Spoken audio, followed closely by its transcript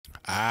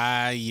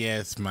Ah,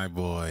 yes, my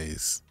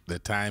boys. The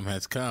time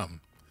has come.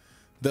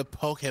 The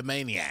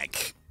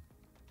Pokemaniac,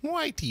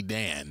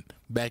 YTDan,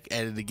 back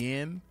at it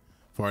again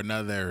for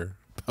another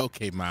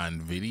Pokemon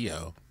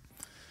video.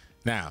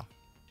 Now,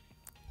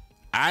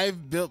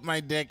 I've built my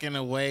deck in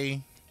a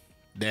way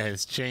that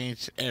has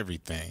changed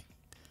everything.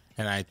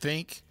 And I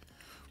think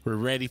we're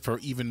ready for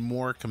even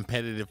more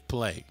competitive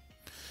play.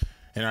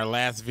 In our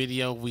last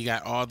video, we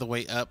got all the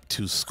way up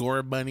to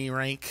Score Bunny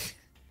rank.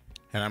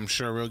 And I'm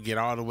sure we'll get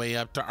all the way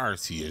up to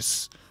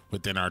Arceus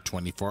within our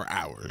 24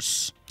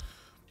 hours.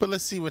 But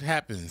let's see what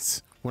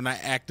happens when I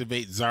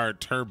activate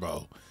Zard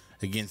Turbo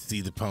against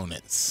these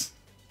opponents.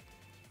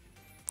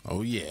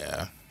 Oh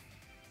yeah.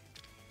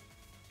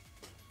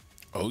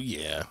 Oh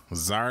yeah,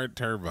 Zard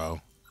Turbo.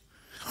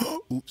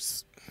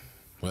 Oops.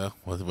 Well,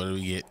 what do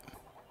we get?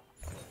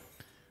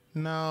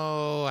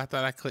 No, I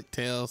thought I clicked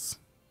Tails.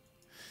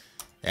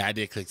 Yeah, I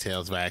did click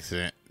Tails by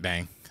accident.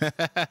 Dang.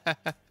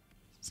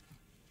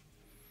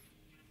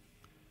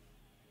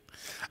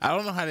 I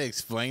don't know how to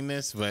explain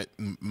this, but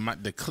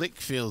the click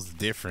feels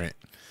different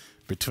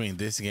between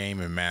this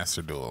game and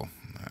Master Duel.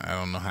 I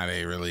don't know how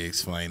they really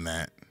explain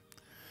that.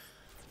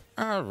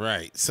 All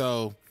right,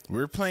 so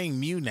we're playing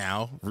Mew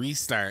now.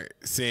 Restart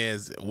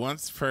says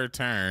once per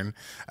turn,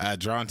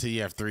 draw until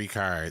you have 3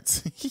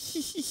 cards.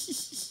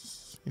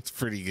 It's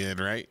pretty good,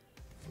 right?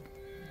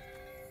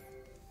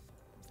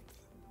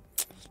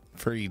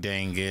 Pretty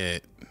dang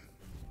good.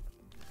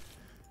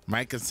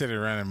 Might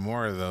consider running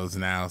more of those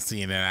now,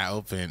 seeing that I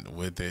opened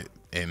with it,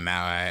 and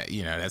now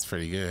that's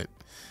pretty good.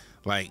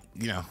 Like,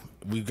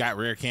 we've got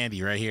rare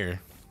candy right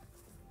here.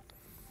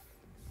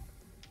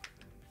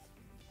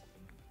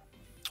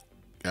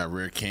 Got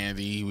rare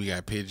candy, we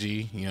got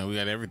Pidgey, we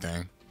got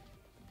everything.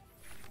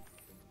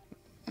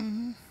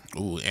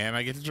 Ooh, and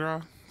I get to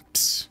draw?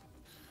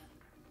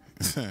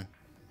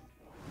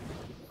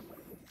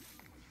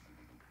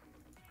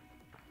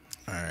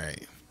 All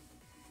right.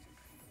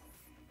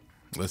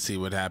 Let's see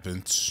what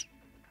happens.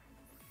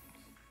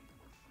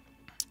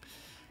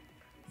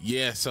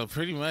 Yeah, so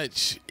pretty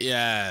much,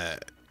 yeah,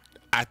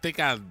 I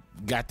think I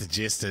got the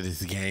gist of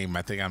this game.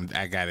 I think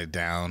I got it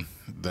down.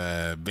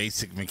 The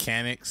basic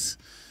mechanics.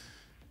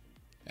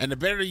 And the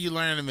better you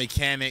learn the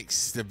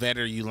mechanics, the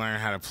better you learn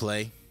how to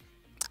play.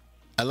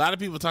 A lot of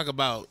people talk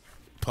about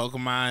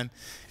Pokemon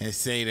and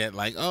say that,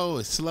 like, oh,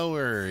 it's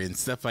slower and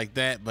stuff like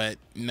that, but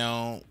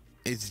no,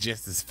 it's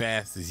just as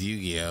fast as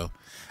Yu-Gi-Oh!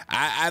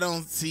 I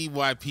don't see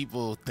why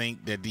people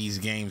think that these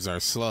games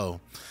are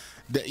slow.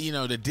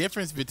 The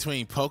difference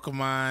between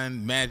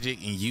Pokemon, Magic,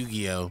 and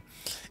Yu-Gi-Oh!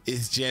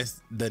 Is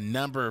just the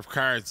number of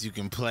cards you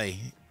can play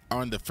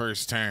on the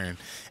first turn.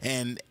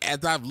 And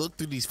as I've looked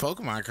through these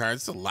Pokemon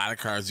cards, there's a lot of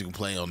cards you can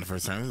play on the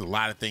first turn. There's a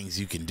lot of things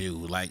you can do.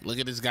 Like, look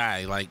at this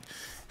guy, like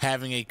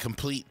having a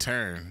complete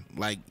turn,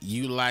 like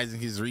utilizing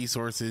his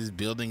resources,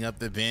 building up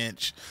the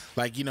bench.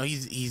 Like,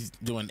 he's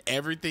doing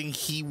everything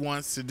he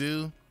wants to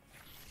do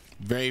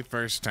very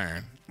first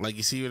turn. Like,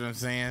 you see what I'm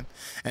saying?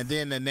 And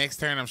then the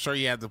next turn, I'm sure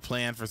you have to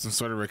plan for some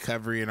sort of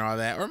recovery and all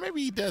that, or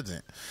maybe he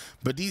doesn't.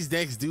 But these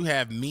decks do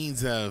have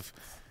means of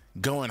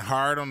going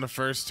hard on the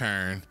first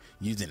turn,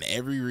 using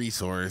every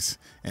resource,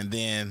 and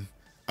then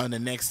on the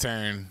next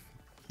turn,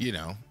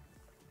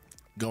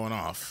 going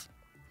off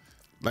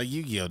like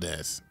Yu-Gi-Oh!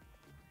 Does.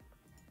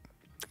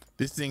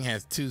 This thing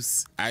has two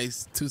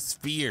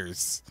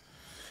spheres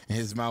in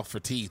his mouth for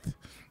teeth.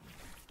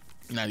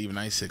 Not even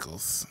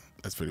icicles.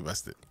 That's pretty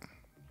busted.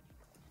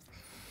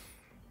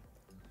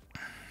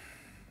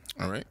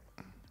 All right.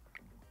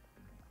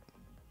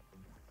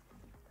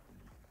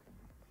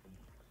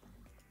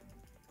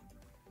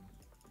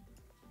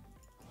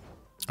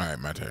 All right,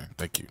 my turn.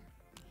 Thank you.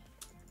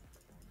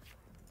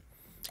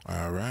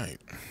 All right.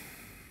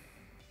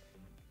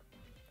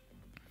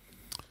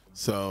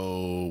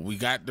 So we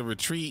got the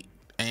retreat,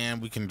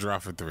 and we can draw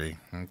for 3.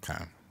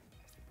 Okay.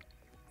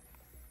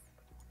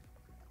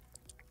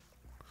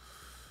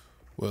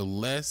 Well,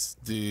 let's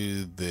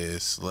do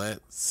this.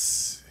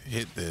 Let's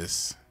hit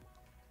this.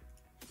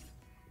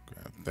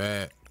 Grab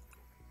that.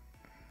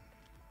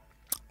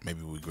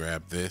 Maybe we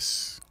grab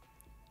this.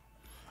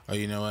 Oh,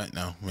 you know what?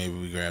 No, maybe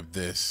we grab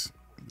this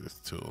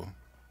tool.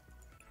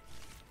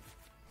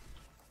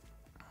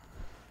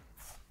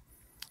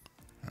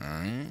 All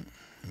right.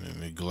 And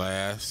then the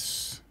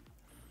glass.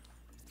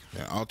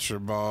 Then Ultra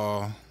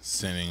Ball.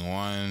 Sending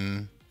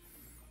 1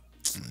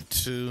 and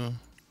 2.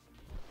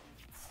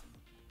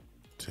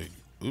 Take.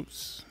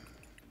 Oops.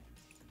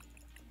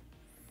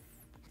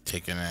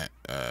 Taking that.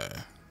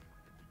 I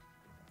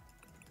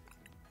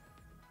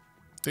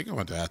think I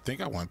want that. I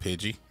think I want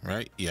Pidgey,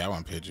 right? Yeah, I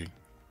want Pidgey.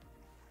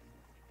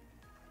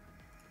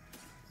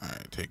 All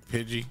right, take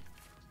Pidgey.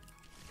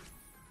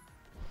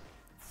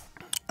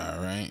 All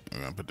right,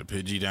 we're gonna put the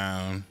Pidgey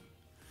down.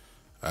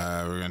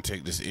 We're gonna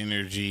take this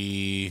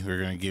energy. We're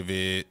gonna give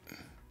it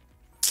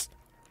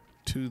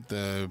to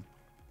the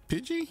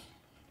Pidgey.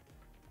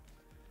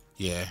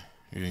 Yeah,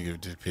 we're gonna give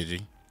it to the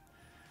Pidgey.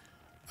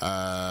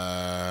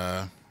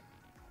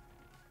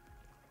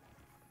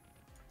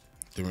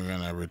 Then we're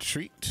gonna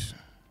retreat.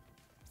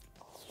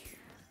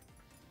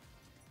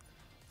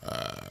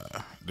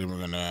 Then we're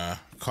gonna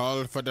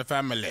call for the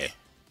family.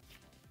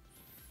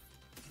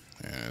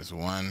 There's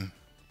 1,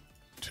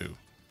 2.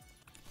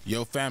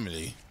 Yo,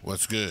 family,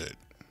 what's good?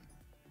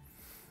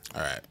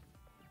 All right.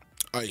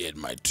 Oh, yeah,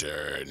 my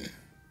turn.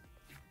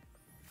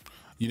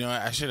 You know,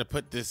 I should have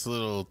put this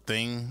little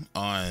thing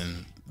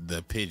on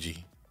the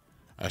Pidgey.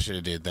 I should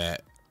have did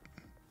that.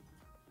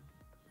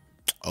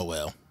 Oh,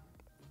 well.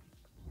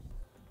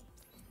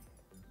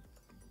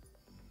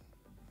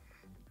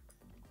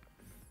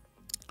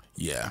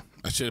 Yeah,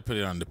 I should have put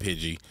it on the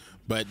Pidgey,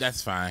 but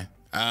that's fine.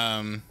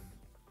 I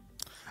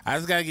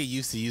just gotta get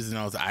used to using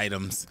those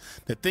items.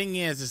 The thing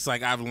is, it's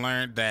like I've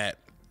learned that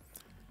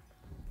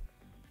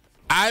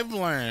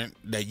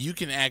you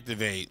can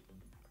activate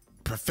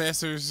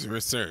Professor's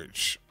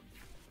Research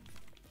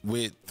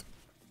with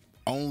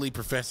only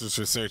Professor's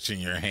Research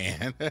in your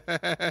hand.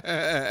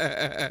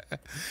 The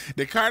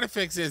card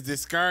effect says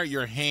discard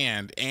your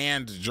hand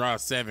and draw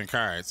 7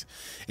 cards.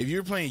 If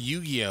you're playing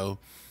Yu-Gi-Oh,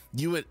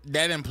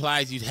 that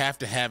implies you'd have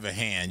to have a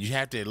hand. You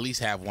have to at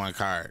least have 1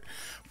 card.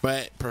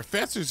 But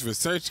Professor's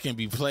Research can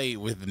be played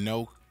with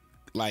no,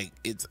 like,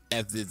 it's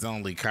as its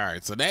only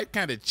card. So that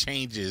kind of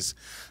changes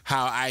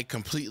how I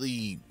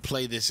completely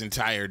play this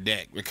entire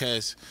deck,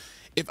 because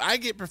if I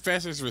get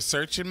Professor's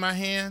Research in my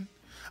hand,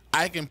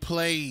 I can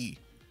play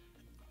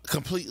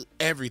complete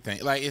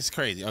everything. Like, it's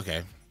crazy.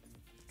 Okay,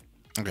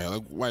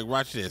 like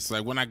watch this.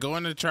 Like, when I go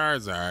into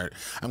Charizard,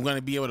 I'm going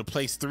to be able to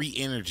place 3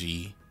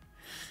 energy.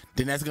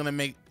 Then that's going to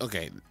make,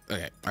 okay, all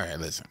right,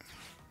 listen.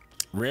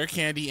 Rare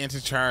Candy into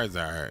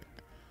Charizard.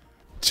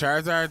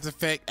 Charizard's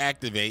effect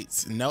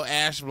activates. No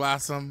Ash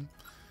Blossom,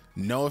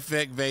 no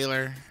effect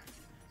Veiler,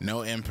 no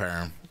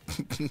Imperm.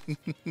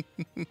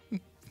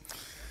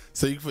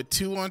 So you can put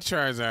 2 on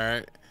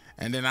Charizard,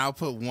 and then I'll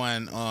put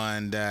 1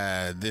 on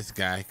this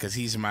guy, because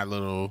he's my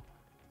little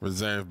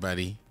reserve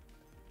buddy.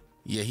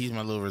 Yeah, he's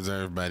my little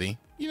reserve buddy.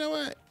 You know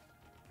what?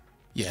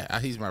 Yeah,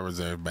 he's my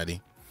reserve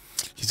buddy.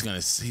 He's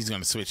gonna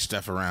switch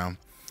stuff around,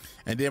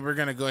 and then we're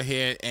gonna go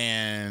ahead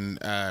and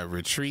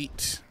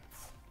retreat.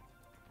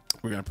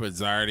 We're gonna put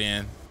Zard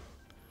in.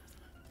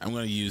 I'm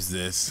gonna use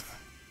this.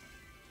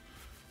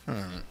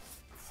 Now,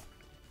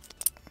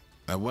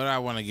 what I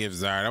want to give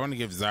Zard? I want to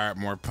give Zard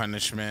more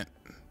punishment,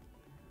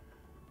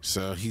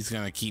 so he's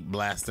gonna keep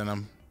blasting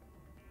him.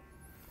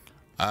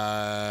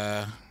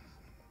 Rare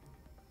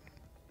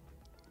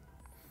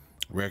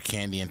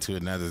Candy into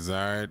another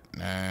Zard,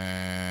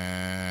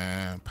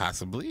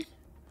 possibly.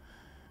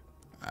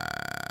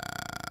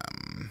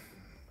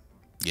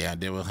 Yeah,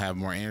 then we'll have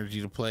more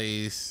energy to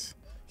place.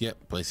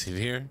 Yep, place it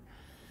here.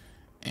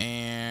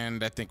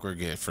 And I think we're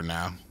good for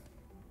now.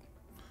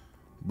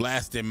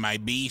 Blasting my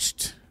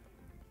beast.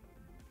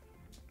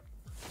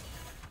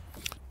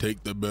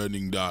 Take the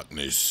burning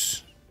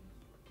darkness.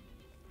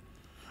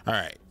 All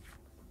right.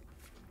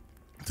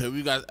 So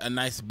we got a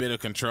nice bit of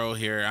control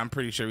here. I'm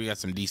pretty sure we got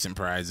some decent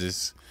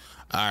prizes.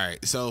 All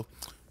right, so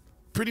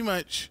pretty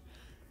much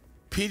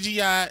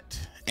Pidgeot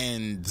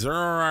and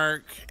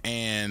Zoroark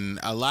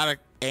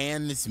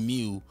and this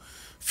Mew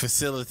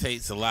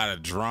facilitates a lot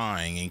of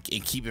drawing and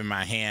keeping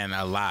my hand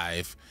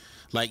alive.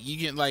 Like, you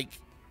get, like,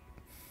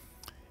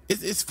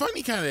 it's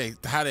funny kind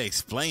of how to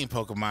explain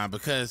Pokemon,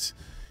 because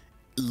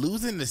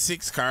losing the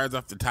 6 cards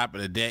off the top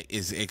of the deck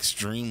is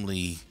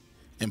extremely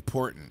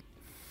important.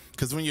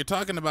 Because when you're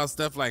talking about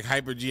stuff like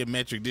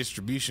hypergeometric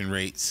distribution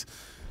rates,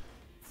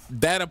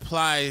 that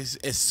applies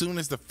as soon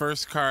as the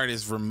first card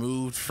is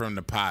removed from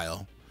the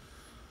pile.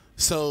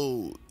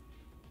 So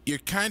you're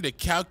kind of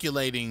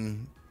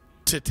calculating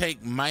to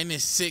take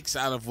 -6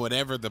 out of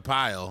whatever the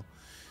pile,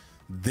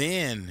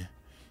 then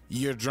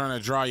you're trying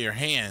to draw your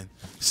hand.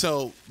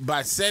 So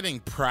by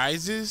setting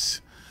prizes,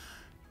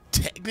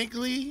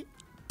 technically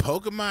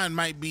Pokemon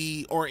might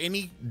be, or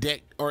any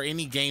deck or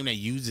any game that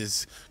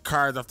uses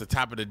cards off the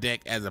top of the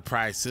deck as a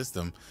prize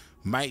system,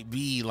 might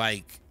be,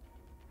 like,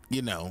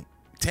 you know,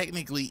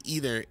 technically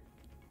either,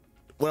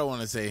 what I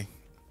want to say,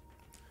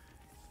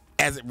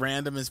 as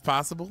random as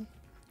possible.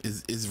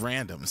 Is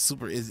random.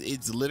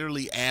 It's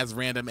literally as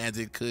random as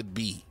it could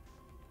be.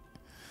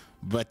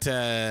 But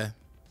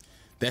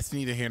that's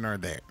neither here nor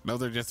there.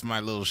 Those are just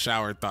my little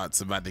shower thoughts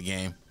about the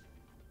game.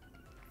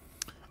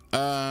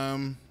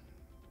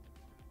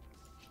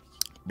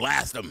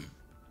 Blast them.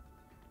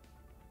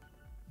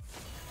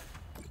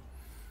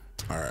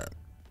 All right.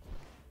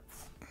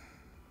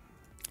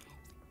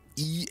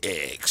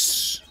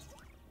 EX.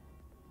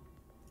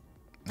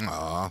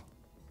 Aw.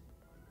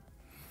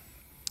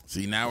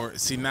 See, now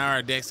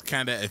our deck's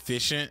kind of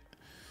efficient,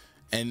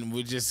 and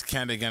we're just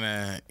kind of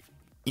gonna,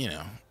 you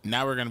know,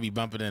 now we're gonna be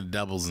bumping into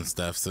doubles and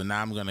stuff. So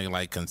now I'm gonna,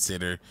 like,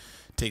 consider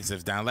taking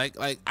stuff down. Like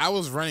I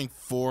was running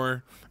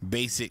 4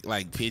 basic,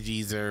 like,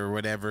 Pidgeys or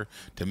whatever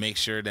to make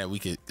sure that we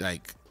could,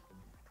 like,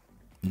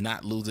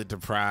 not lose it to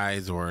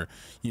prize, or,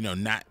 you know,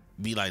 not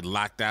be, like,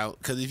 locked out.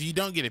 Because if you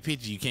don't get a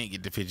Pidgey, you can't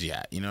get the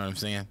Pidgeot. You know what I'm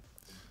saying?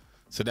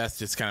 So that's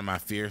just kind of my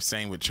fear.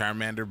 Same with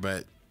Charmander,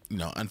 but, you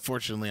know,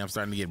 unfortunately, I'm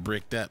starting to get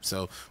bricked up.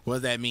 So what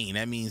does that mean?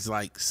 That means,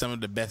 like, some of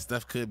the best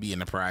stuff could be in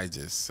the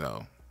prizes.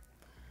 So,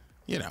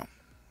 you know,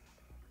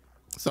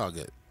 it's all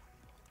good.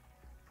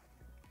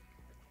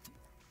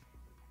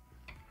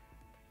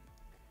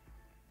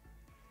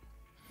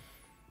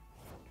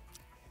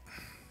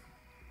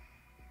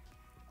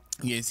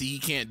 Yeah, see, he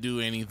can't do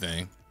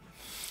anything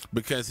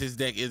because his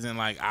deck isn't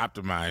like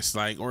optimized,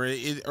 like, or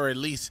at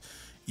least,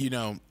 you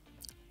know,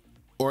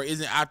 or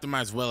isn't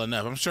optimized well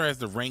enough. I'm sure as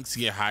the ranks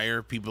get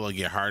higher, people will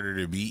get harder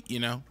to beat, you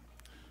know.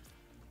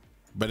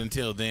 But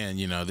until then,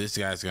 you know, this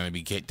guy's gonna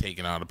be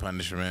taking all the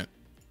punishment.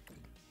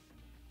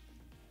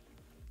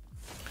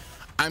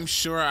 I'm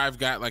sure I've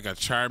got like a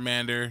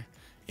Charmander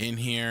in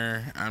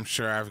here. I'm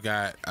sure I've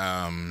got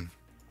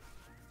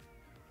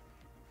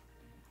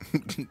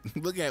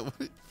look at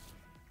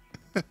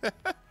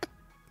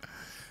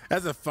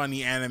that's a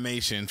funny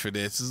animation for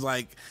this. It's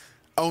like,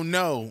 oh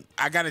no,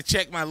 I gotta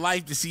check my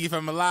life to see if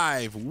I'm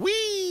alive.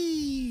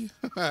 Whee!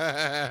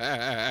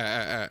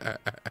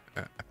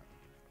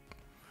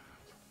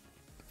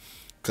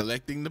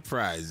 Collecting the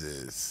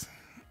prizes.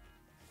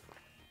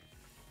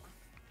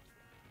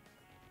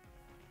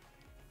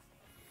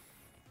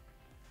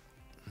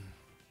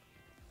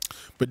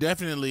 But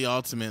definitely,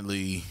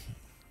 ultimately,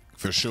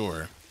 for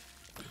sure,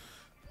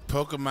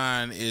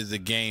 Pokemon is a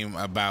game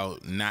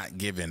about not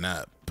giving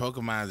up.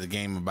 Pokemon is a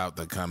game about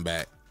the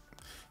comeback.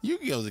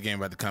 Yu-Gi-Oh! Is a game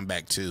about the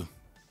comeback too.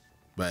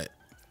 But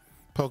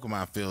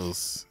Pokemon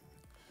feels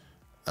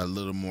a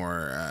little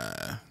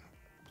more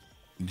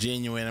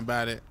genuine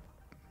about it.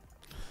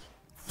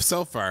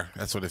 So far,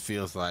 that's what it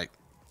feels like.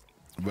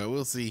 But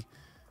we'll see.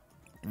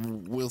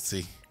 We'll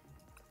see.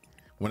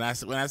 When I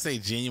say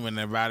genuine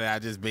about it, I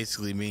just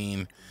basically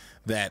mean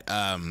that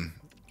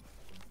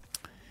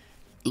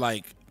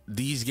like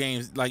these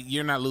games, like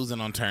you're not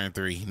losing on turn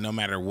 3 no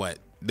matter what.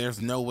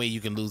 There's no way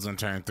you can lose on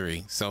turn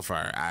 3 so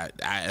far. I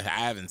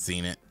haven't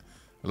seen it.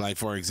 Like,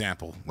 for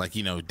example, like,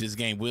 you know, this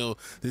game will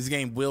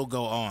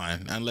go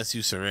on unless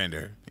you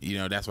surrender. You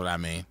know, that's what I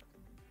mean.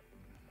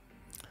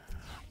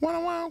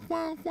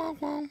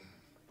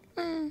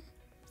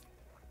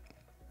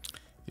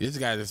 This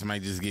guy just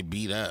might just get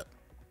beat up.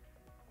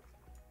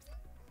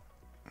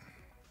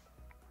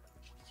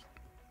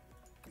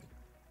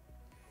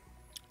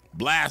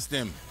 Blast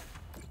him.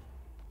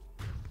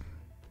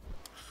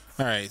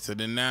 All right, so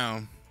then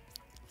now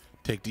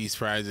take these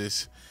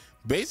prizes.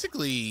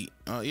 Basically,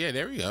 oh yeah,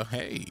 there we go.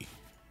 Hey,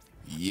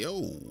 yo.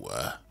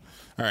 All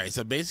right,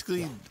 so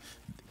basically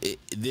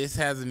this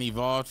has an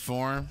evolved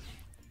form.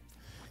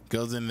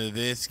 Goes into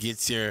this,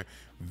 gets your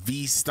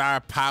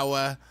V-Star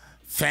power,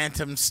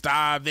 Phantom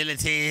Star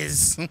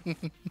abilities.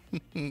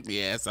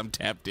 Yes, I'm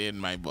tapped in,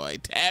 my boy.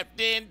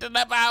 Tapped into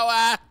the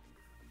power.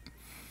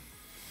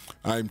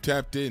 I'm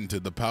tapped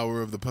into the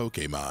power of the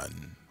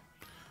Pokemon.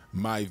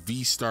 My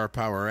V-Star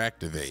power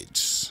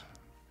activates.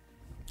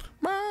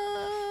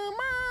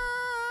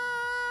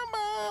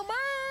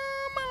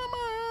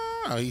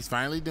 Oh, he's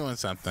finally doing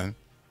something.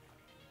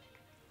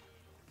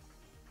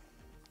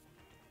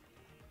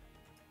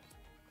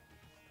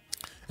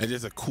 It's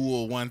just a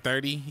cool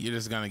 130. You're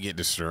just gonna get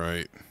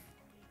destroyed.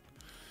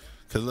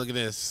 Cause look at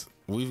this.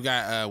 We've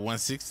got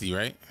 160,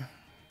 right?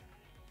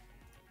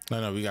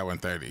 No, we got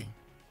 130.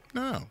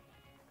 No.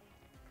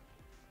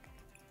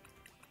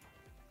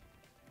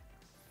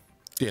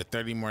 Yeah,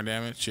 30 more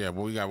damage. Yeah,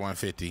 but we got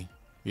 150.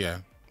 Yeah,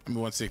 I mean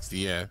 160.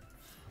 Yeah,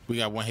 we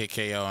got one hit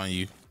KO on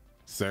you,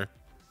 sir.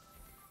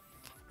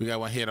 We got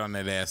one hit on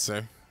that ass,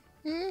 sir.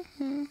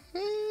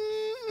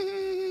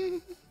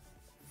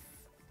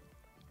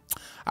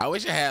 I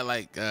wish I had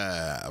like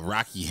a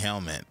Rocky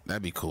helmet.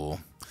 That'd be cool.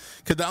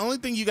 Cause the only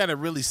thing you got to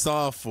really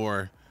solve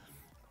for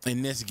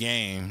in this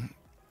game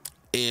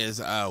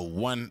is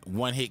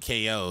one hit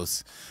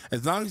KOs.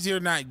 As long as you're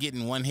not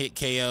getting one hit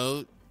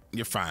KO'd,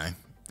 you're fine.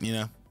 You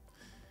know,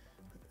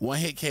 one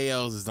hit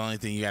KOs is the only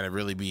thing you got to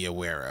really be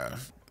aware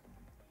of.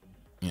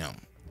 You know,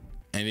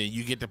 and then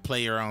you get to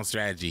play your own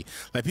strategy.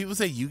 Like people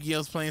say,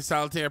 Yu-Gi-Oh's playing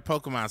solitaire,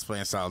 Pokemon's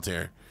playing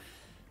solitaire.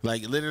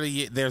 Like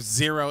literally, there's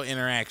zero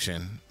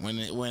interaction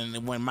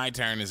when my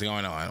turn is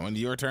going on. When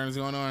your turn is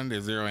going on,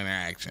 there's zero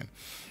interaction.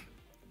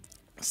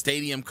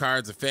 Stadium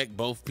cards affect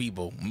both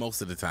people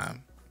most of the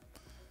time.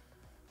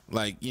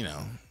 Like, you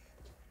know,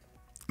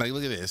 like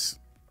look at this.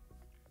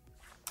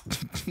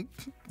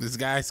 This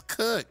guy's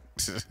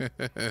cooked.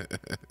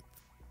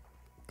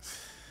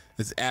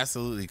 It's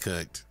absolutely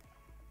cooked.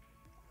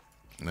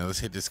 Now let's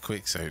hit this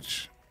quick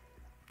search.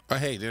 Oh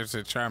hey, there's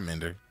a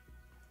Charmander.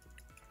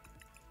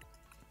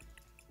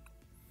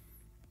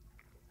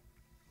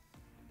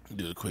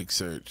 Do a quick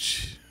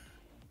search.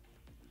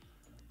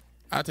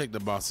 I'll take the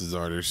boss's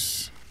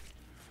orders.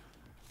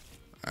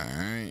 All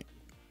right.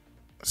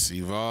 Let's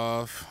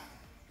evolve.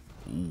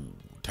 Ooh,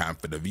 time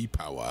for the V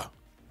power.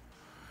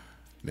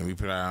 Then we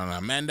put it on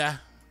Amanda.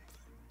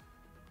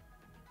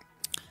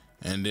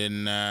 And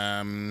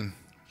then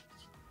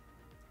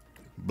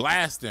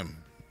blast him.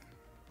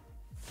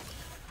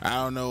 I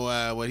don't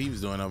know what he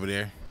was doing over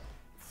there.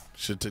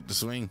 Should took the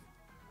swing.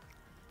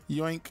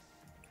 Yoink.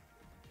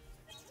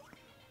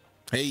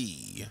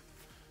 Hey,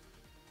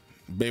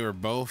 they were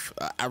both.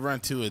 I run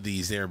two of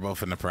these. They were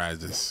both in the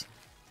prizes.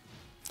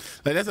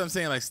 Like that's what I'm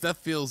saying. Like stuff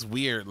feels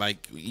weird.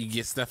 Like you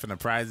get stuff in the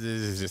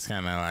prizes. It's just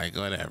kind of like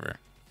whatever.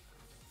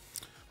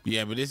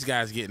 Yeah, but this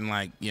guy's getting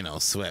like, you know,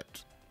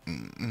 swept.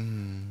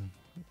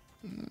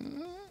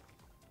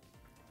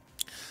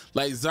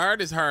 Like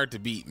Zard is hard to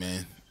beat,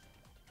 man.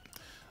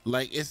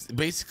 Like it's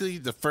basically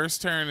the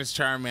first turn is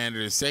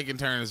Charmander, the second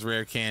turn is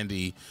Rare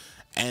Candy,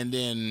 and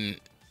then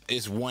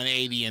it's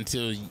 180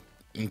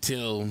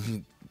 until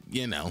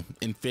you know,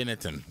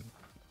 infinitum.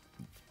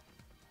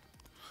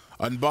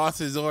 On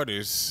boss's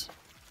orders,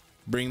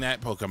 bring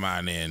that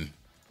Pokemon in.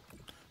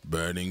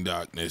 Burning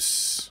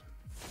Darkness.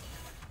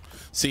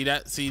 See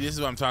that? See, this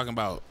is what I'm talking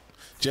about.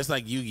 Just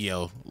like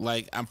Yu-Gi-Oh!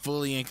 Like I'm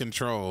fully in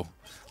control.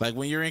 Like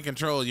when you're in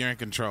control, you're in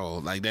control.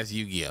 Like that's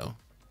Yu-Gi-Oh!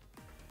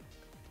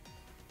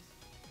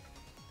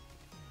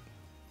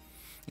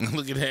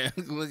 Look at that.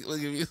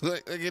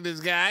 Look at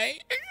this guy.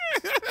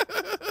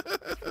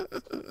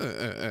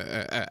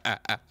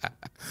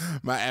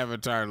 My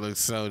avatar looks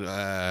so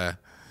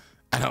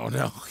I don't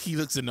know. He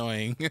looks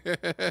annoying.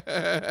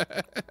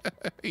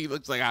 He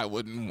looks like I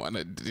wouldn't want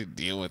to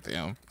deal with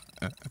him.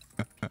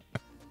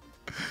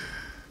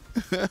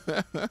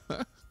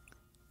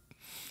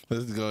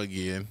 Let's go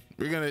again.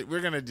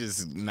 We're gonna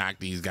just knock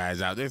these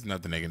guys out. There's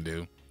nothing they can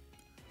do.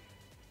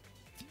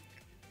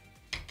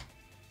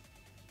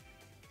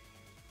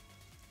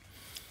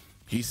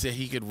 He said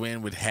he could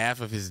win with half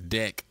of his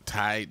deck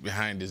tied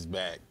behind his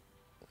back.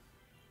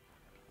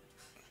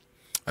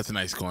 That's a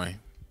nice coin.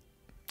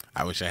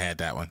 I wish I had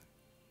that one.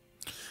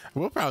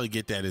 We'll probably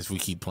get that if we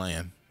keep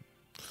playing.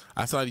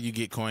 I saw you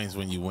get coins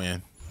when you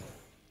win.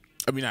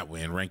 I mean, not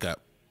win, rank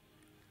up.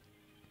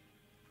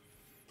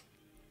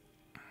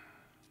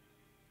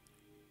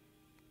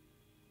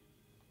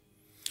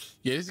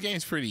 Yeah, this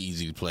game's pretty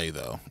easy to play,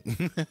 though.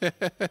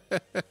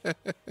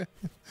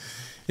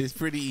 It's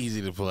pretty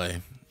easy to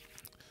play.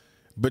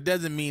 But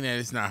doesn't mean that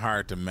it's not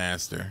hard to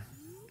master.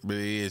 But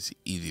it is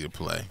easy to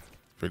play.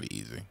 Pretty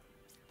easy.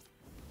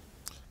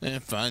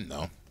 And fun,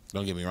 though.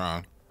 Don't get me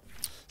wrong.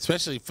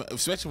 Especially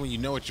when you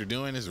know what you're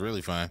doing, it's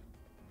really fun.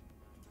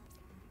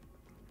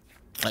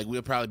 Like,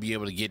 we'll probably be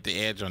able to get the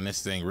edge on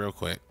this thing real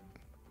quick.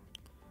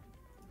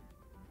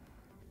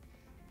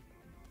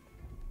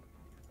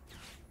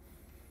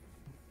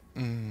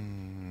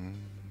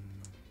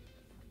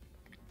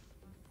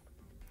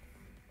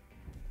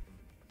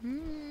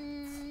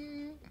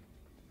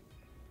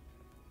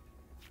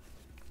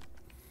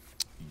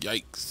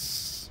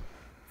 Yikes.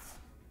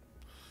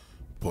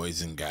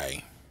 Poison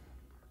guy.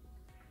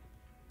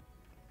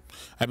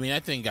 I mean,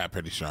 that thing got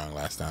pretty strong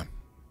last time.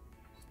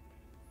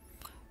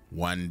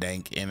 One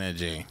dank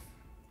energy.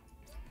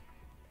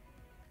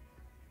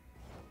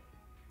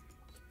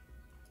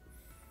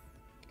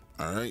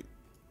 All right.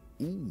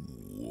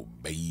 Ooh,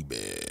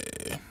 baby.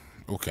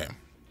 Okay.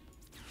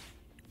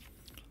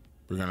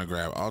 We're going to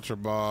grab Ultra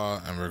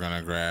Ball and we're going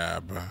to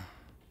grab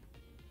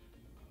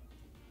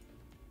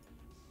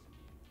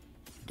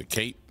the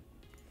cape.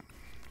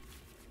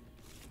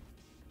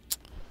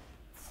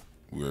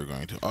 We're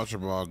going to Ultra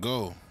Ball,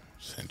 go.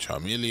 Send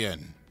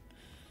Charmeleon.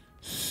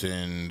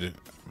 Send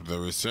the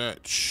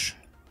research.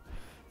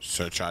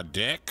 Search our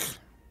deck.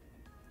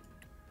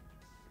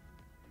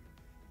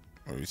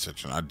 What are we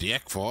searching our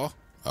deck for?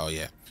 Oh,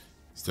 yeah.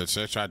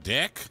 Search our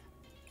deck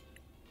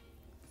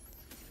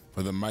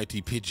for the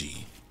mighty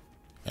Pidgey.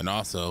 And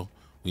also,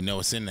 we know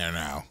what's in there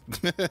now.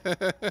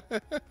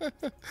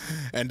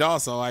 And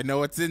also, I know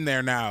what's in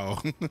there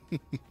now.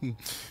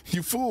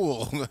 You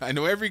fool. I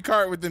know every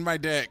card within my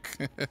deck.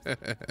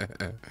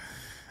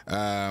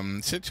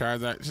 Should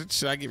Charizard,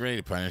 should I get ready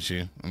to punish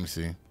you? Let me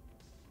see.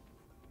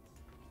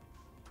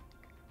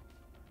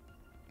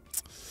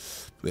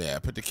 Yeah,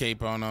 put the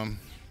cape on them.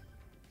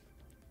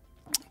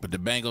 Put the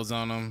bangles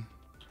on them.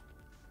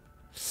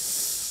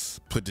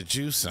 Put the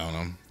juice on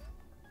them.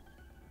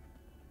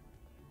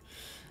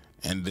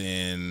 And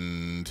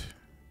then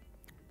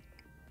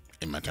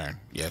in my turn.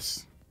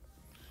 Yes.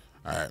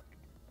 All right.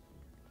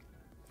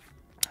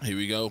 Here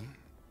we go.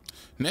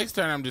 Next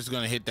turn, I'm just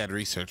going to hit that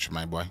research,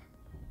 my boy.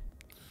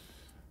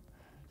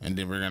 And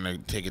then we're going to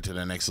take it to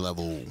the next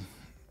level.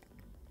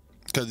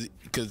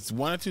 Because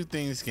one or two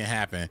things can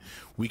happen.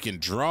 We can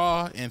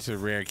draw into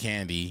rare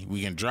candy.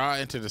 We can draw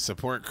into the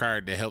support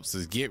card that helps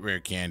us get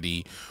rare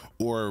candy.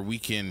 Or we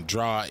can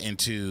draw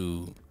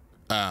into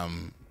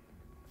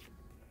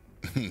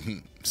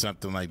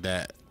something like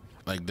that.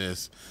 Like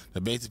this.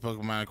 The basic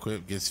Pokemon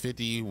equip gets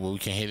 50. Well, we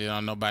can't hit it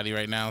on nobody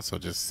right now. So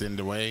just send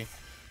away.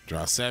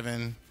 Draw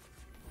 7.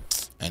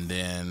 And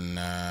then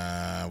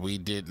we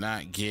did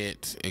not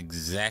get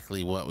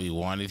exactly what we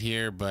wanted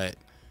here. But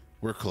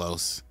we're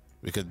close.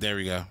 Because there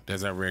we go.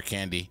 There's our rare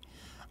candy.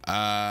 Do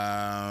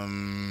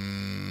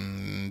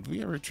we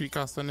have a retreat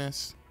cost on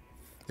this?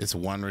 It's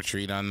 1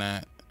 retreat on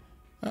that.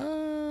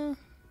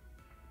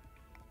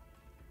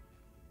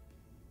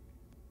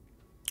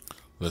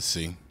 Let's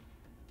see.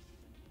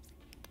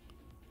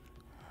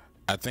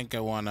 I think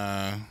I want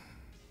to...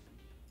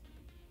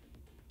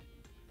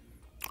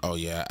 Oh,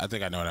 yeah. I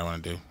think I know what I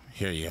want to do.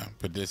 Here you go.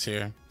 Put this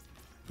here.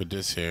 Put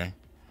this here.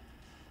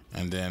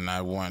 And then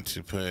I want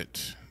to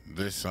put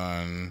this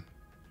on...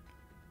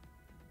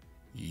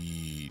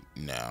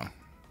 No.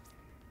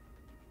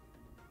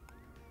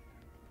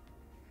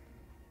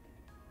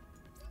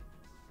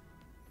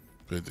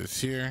 Put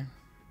this here.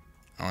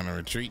 I want to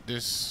retreat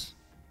this.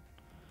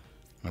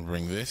 I'm gonna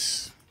bring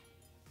this,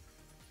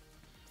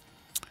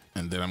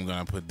 and then I'm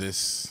gonna put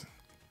this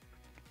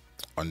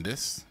on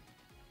this,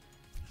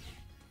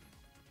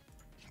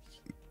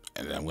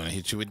 and then I'm gonna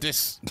hit you with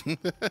this.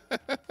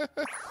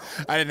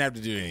 I didn't have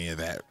to do any of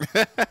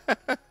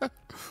that.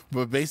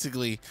 But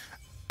basically,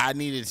 I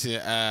needed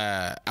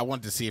to, I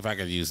wanted to see if I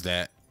could use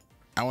that.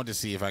 I wanted to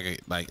see if I could,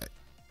 like,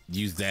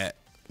 use that,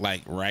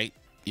 like, right.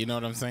 You know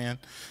what I'm saying?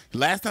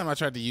 Last time I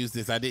tried to use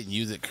this, I didn't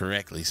use it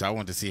correctly. So I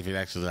wanted to see if it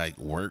actually, like,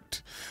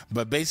 worked.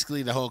 But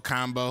basically, the whole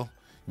combo,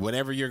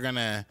 whatever you're going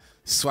to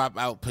swap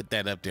out, put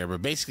that up there.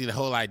 But basically, the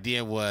whole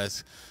idea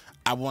was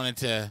I wanted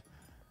to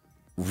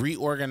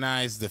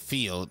reorganize the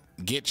field,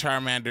 get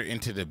Charmander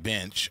into the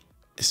bench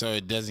so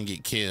it doesn't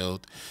get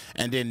killed,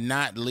 and then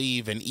not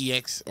leave an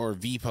EX or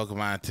V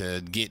Pokemon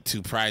to get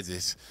 2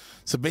 prizes.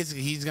 So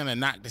basically, he's gonna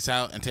knock this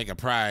out and take a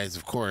prize,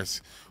 of course,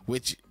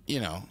 which,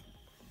 you know,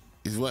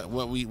 is what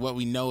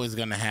we know is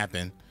gonna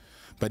happen.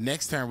 But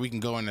next turn we can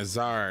go into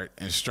Zard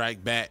and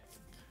strike back,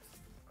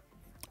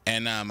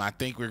 and I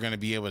think we're gonna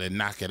be able to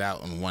knock it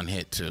out in 1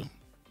 hit too,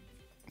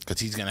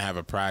 because he's gonna have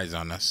a prize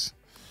on us.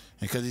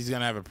 Because he's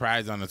gonna have a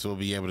prize on us, we'll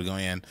be able to go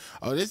in.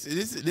 Oh,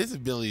 this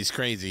ability is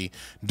crazy.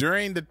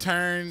 During the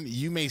turn,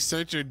 you may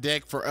search your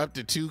deck for up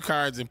to 2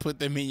 cards and put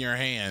them in your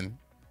hand.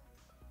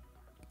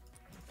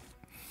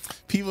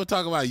 People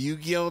talk about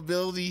Yu-Gi-Oh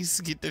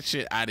abilities. Get that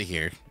shit out of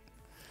here.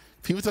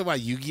 People talk about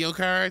Yu-Gi-Oh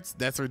cards.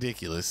 That's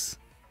ridiculous.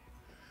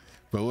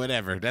 But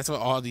whatever. That's what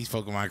all these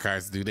Pokemon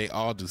cards do. They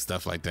all do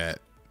stuff like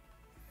that.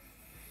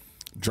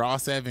 Draw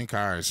 7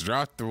 cards.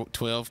 Draw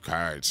 12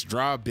 cards.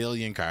 Draw 1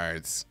 billion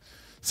cards.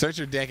 Search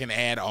your deck and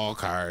add all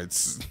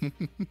cards.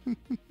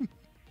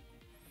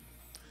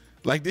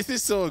 Like, this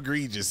is so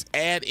egregious.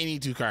 Add any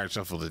 2 cards,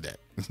 shuffle the deck.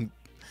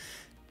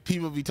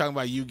 People be talking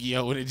about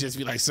Yu-Gi-Oh and it just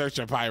be like, search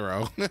a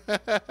Pyro.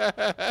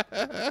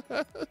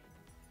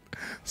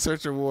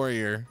 Search a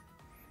Warrior.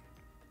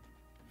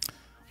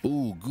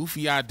 Ooh,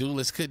 goofy eye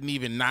Duelist couldn't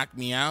even knock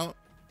me out.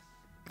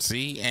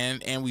 See,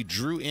 and we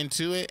drew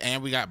into it,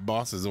 and we got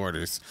boss's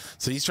orders.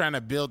 So he's trying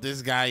to build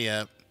this guy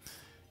up.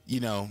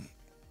 You know,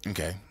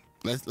 okay.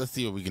 Let's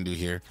see what we can do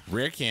here.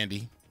 Rare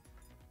candy.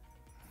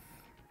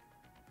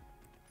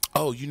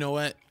 Oh, you know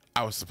what?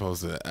 I was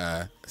supposed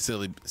to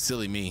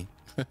silly me.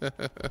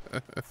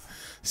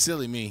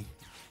 Silly me.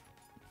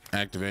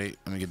 Activate.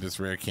 Let me get this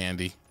rare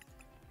candy.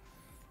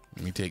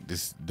 Let me take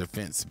this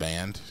defense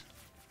band.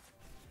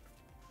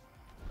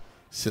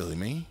 Silly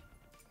me.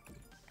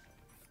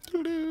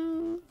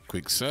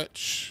 Quick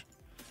search.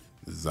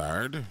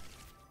 Zard.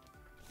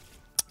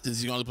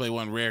 Since you can only play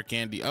 1 rare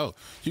candy. Oh,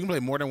 you can play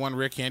more than 1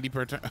 rare candy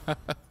per turn.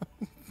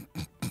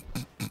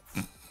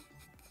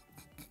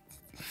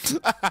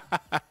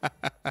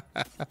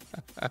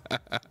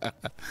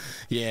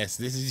 Yes,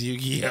 this is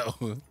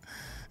Yu-Gi-Oh.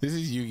 This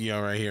is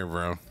Yu-Gi-Oh right here,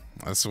 bro.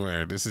 I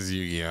swear, this is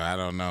Yu-Gi-Oh. I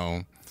don't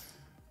know.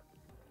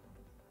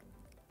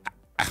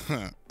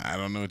 I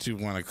don't know what you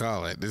want to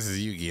call it. This is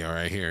Yu-Gi-Oh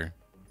right here.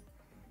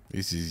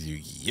 This is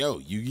Yu-Gi-Oh.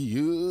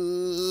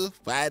 Yu-Gi-Oh,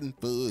 fighting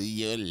for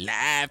your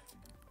life.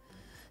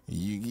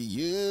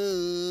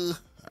 Yu-Gi-Oh.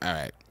 All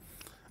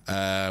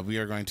right. We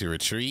are going to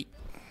retreat.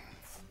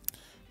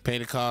 Pay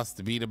the cost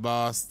to beat a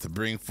boss, to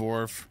bring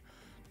forth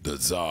the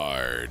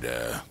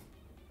Zard.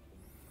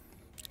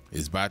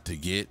 It's about to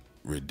get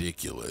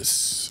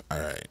ridiculous. All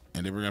right.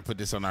 And then we're going to put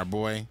this on our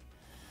boy.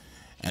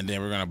 And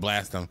then we're going to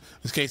blast him.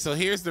 Okay, so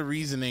here's the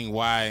reasoning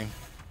why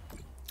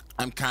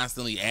I'm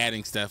constantly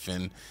adding stuff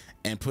and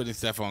putting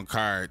stuff on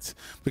cards.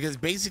 Because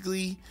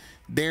basically,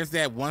 there's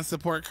that 1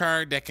 support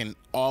card that can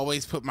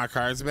always put my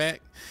cards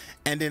back.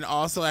 And then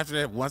also after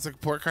that 1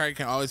 support card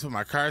can always put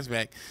my cards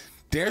back.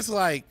 There's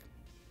like,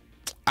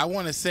 I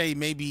want to say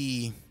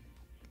maybe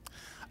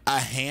a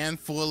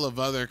handful of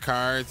other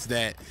cards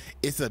that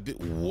it's a bit,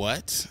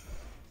 what?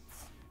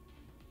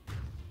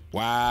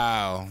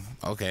 Wow.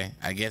 Okay.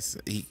 I guess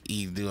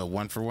he do a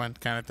 1-for-1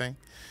 kind of thing.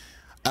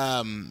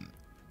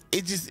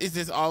 It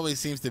just always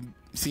seems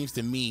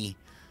to me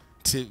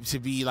to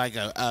be like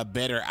a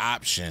better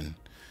option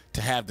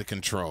to have the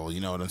control.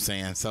 You know what I'm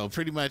saying? So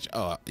pretty much.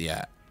 Oh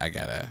yeah, I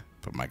gotta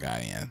put my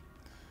guy in.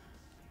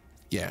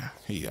 Yeah.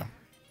 Here you go.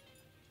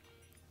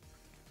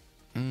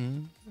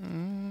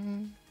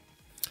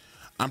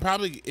 I'm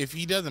probably, if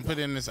he doesn't put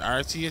in this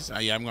Arceus,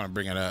 yeah, I'm gonna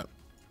bring it up.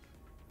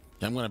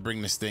 I'm gonna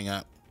bring this thing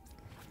up.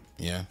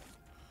 Yeah.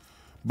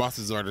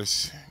 Boss's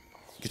orders.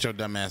 Get your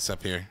dumb ass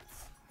up here.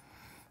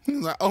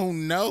 He's like, oh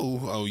no.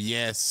 Oh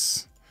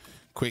yes.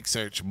 Quick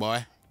search,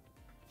 boy.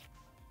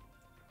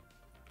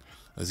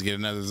 Let's get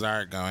another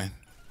Zard going.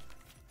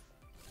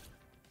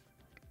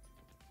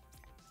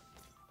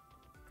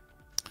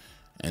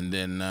 And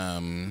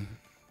then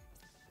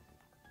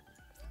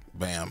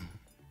bam.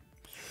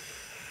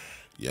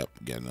 Yep,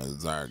 get another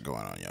Zard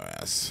going on your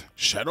ass.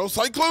 Shadow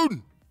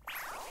Cyclone.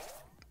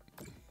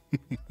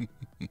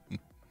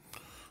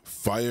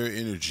 Fire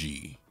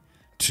energy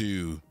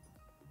to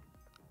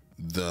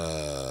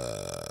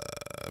the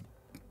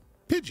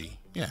Pidgey.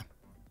 Yeah.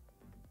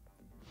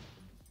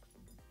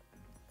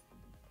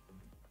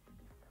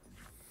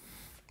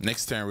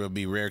 Next turn we'll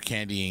be rare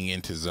candying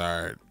into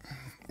Zard.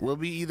 We'll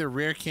be either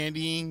rare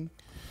candying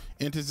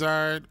into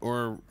Zard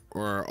or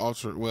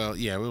ultra. Well,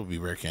 yeah, we'll be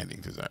rare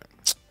candying to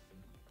Zard.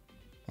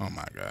 Oh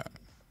my god,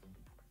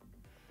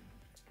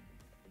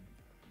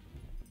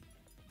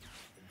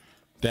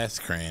 that's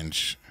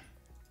cringe.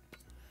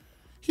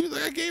 He was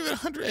like, I gave it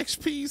 100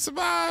 XP,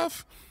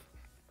 survive.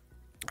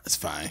 That's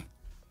fine.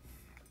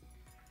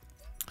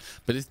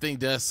 But this thing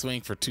does swing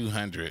for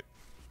 200.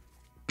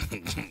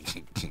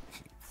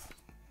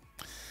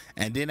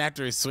 And then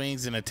after it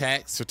swings and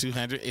attacks for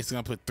 200, it's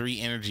gonna put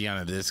 3 energy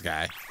onto this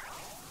guy.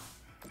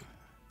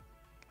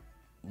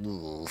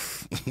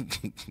 Oof.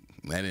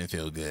 That didn't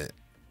feel good.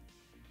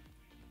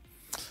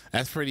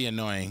 That's pretty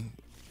annoying.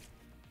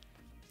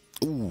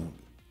 Ooh,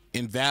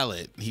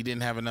 invalid. He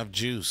didn't have enough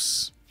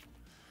juice.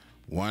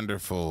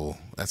 Wonderful.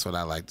 That's what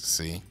I like to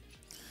see.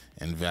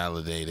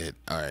 Invalidated.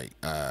 All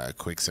right,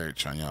 quick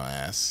search on your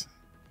ass.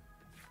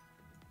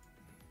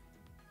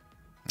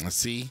 Let's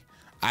see.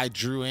 I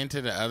drew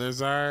into the other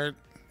Zard,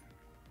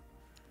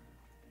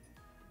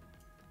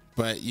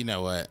 but you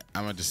know what?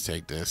 I'm gonna just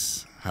take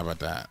this. How about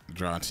that?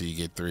 Draw until you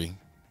get 3.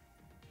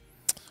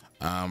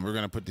 We're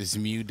gonna put this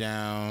Mew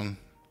down.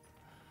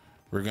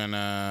 We're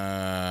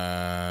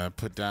gonna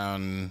put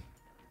down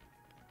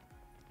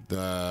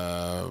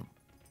the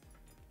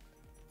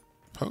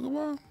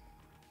Pokeball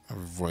or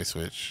voice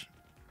switch.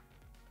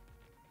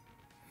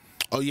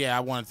 Oh yeah, I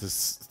wanted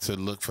to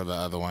look for the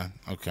other one.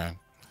 Okay,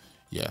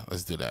 yeah,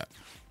 let's do that.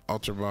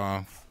 Ultra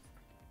Ball,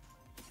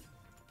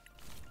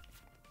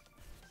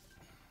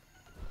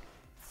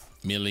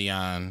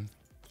 Million,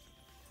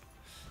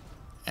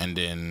 and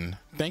then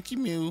thank you,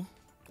 Mew.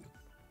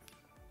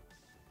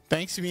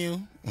 Thanks,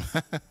 Mew.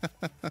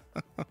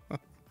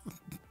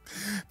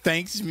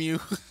 Thanks, Mew.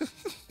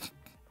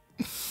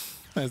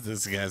 That's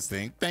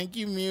disgusting. Thank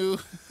you, Mew.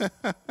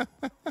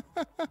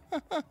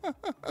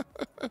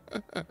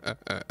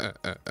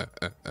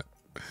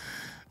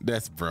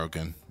 That's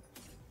broken.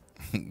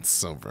 It's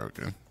so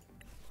broken.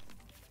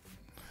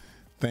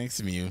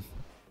 Thanks, Mew.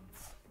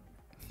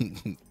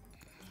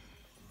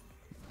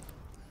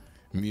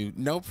 Mew,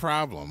 no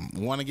problem.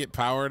 Want to get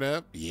powered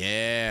up?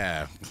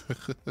 Yeah.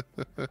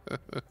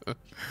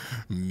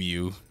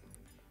 Mew.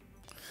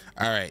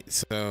 All right,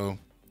 so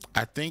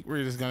I think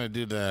we're just gonna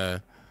do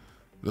the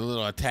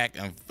little attack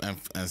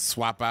and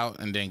swap out,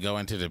 and then go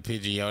into the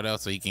Pidgeotto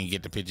so he can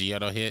get the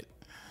Pidgeotto hit.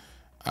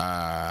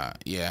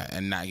 Yeah,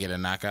 and not get a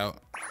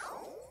knockout.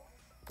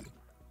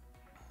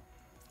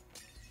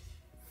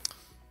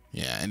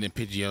 Yeah, and then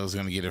Pidgeotto's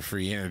gonna get a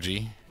free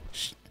energy.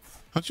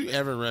 Don't you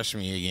ever rush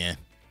me again.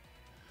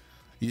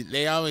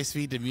 They always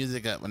speed the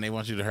music up when they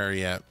want you to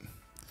hurry up.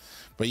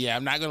 But yeah,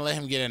 I'm not gonna let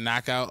him get a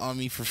knockout on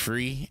me for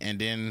free. And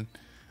then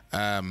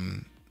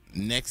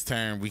next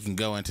turn we can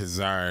go into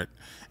Zard,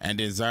 and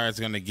then Zard's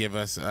gonna give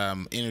us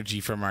energy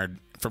from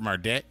our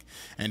deck,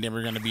 and then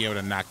we're gonna be able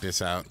to knock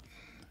this out.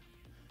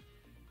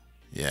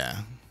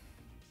 Yeah.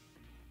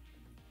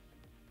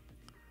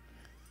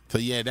 So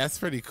yeah, that's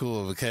pretty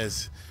cool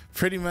because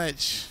pretty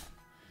much,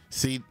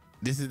 see,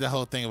 this is the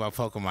whole thing about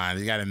Pokemon.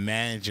 You gotta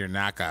manage your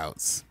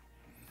knockouts.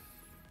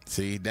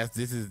 See, that's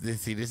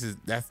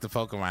the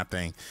Pokemon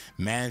thing.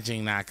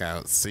 Managing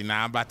knockouts. See,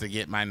 now I'm about to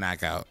get my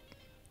knockout.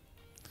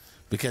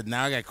 Because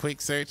now I got quick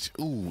search.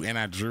 Ooh, and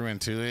I drew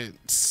into it.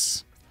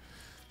 It's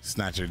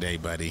not your day,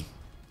 buddy.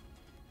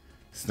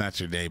 It's not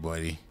your day,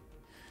 buddy.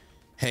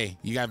 Hey,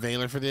 you got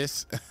Valor for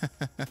this?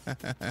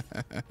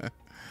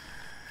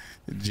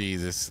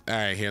 Jesus. All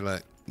right, here,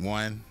 look.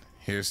 1.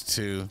 Here's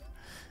 2.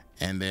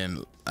 And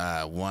then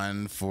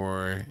 1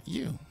 for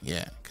you.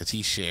 Yeah, because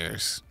he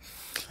shares.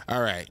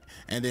 All right,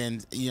 and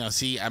then, you know,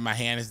 see, my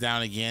hand is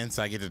down again,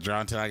 so I get to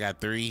draw until I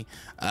got 3,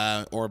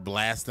 or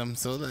blast them.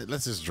 So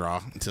let's just draw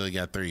until I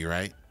got 3,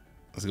 right?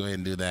 Let's go ahead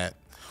and do that.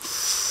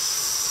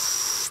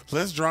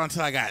 Let's draw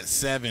until I got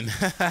 7.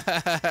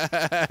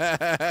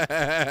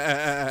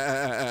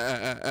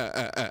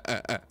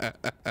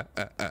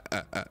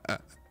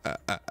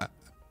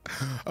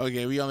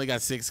 Okay, we only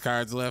got 6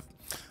 cards left.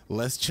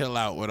 Let's chill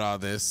out with all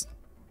this.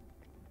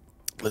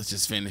 Let's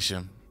just finish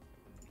him.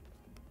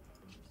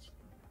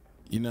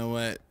 You know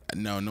what?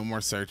 No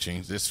more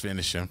searching. Just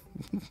finish him.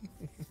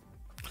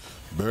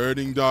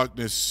 Burning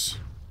darkness,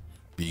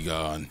 be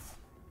gone.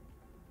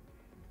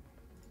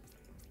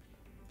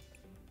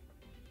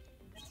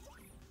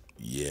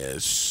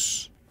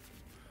 Yes.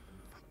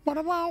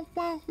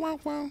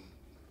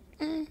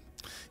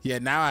 Yeah,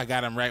 now I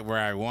got him right where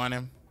I want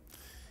him.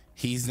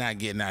 He's not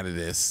getting out of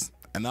this.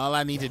 And all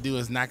I need to do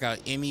is knock out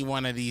any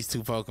one of these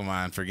 2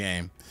 Pokemon for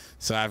game.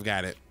 So I've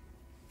got it.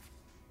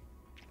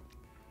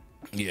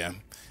 Yeah.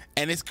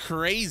 And it's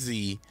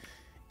crazy.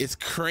 It's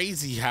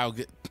crazy how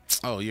good.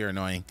 Oh, you're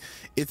annoying.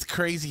 It's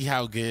crazy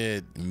how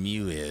good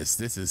Mew is.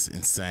 This is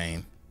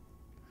insane.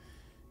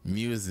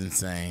 Mew is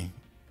insane.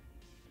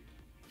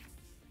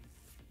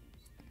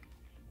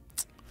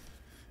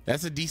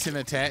 That's a decent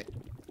attack.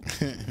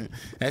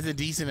 That's a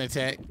decent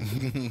attack.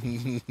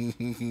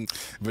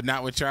 But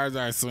not with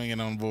Charizard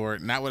swinging on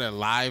board. Not with a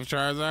live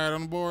Charizard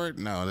on board.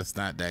 No, that's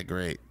not that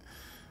great.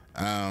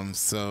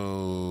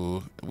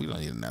 So we don't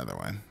need another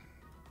one.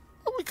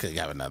 Oh, we could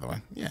have another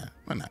one. Yeah,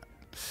 why not?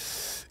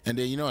 And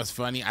then you know what's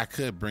funny? I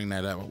could bring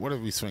that up. What are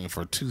we swinging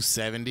for?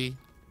 270.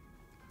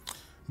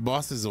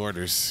 Boss's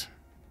orders.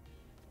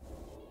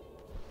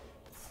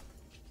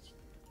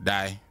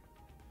 Die.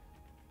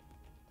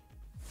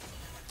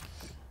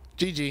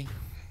 GG.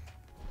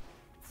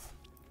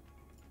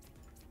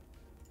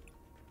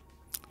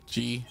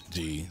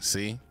 GG.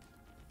 See?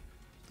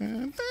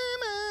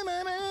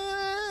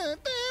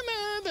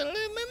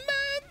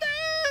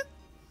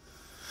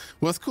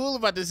 What's cool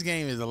about this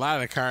game is a lot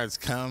of the cards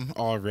come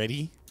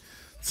already,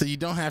 so you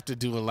don't have to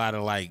do a lot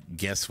of like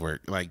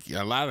guesswork. Like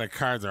a lot of the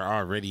cards are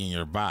already in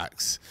your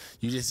box.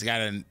 You just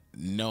gotta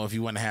know if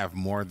you want to have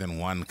more than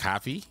one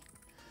copy.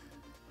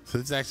 So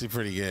it's actually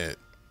pretty good.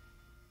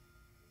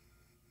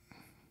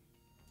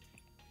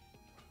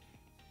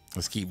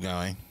 Let's keep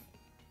going.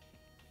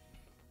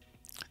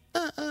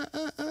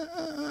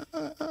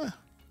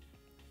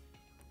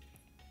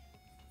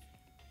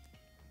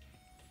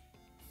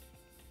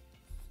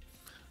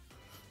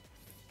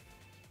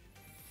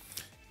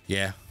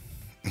 Yeah.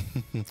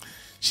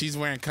 She's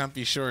wearing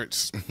comfy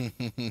shorts.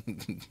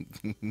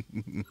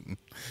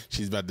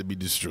 She's about to be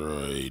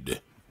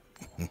destroyed.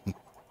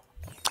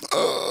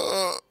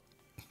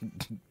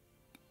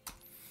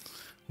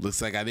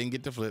 Looks like I didn't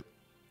get the flip.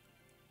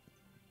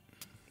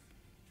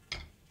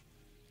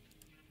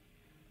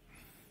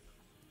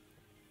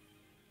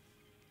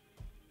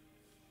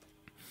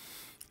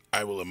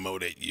 I will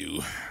emote at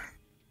you.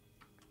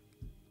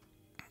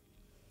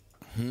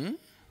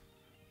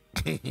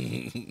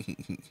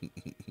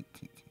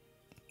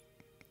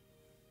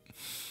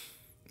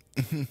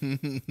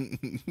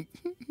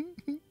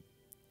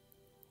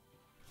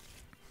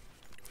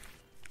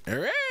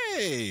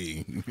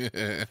 Hooray!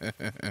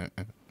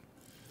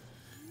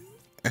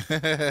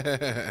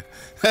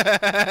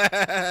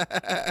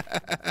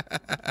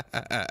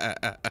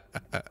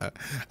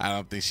 I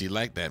don't think she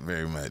liked that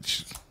very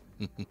much.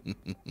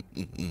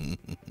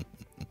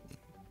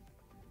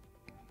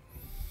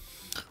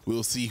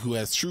 We'll see who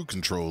has true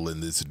control in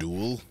this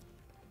duel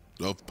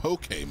of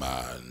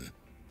Pokemon.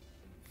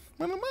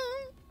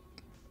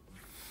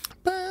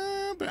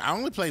 I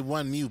only played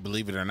one Mew,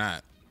 believe it or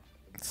not.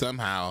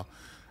 Somehow,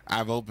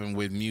 I've opened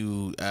with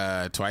Mew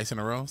twice in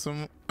a row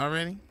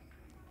already.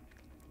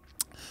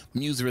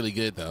 Mew's really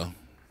good, though.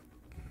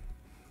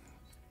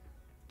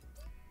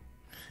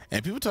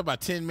 And people talk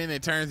about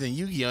 10-minute turns in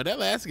Yu-Gi-Oh! That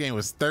last game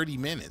was 30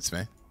 minutes,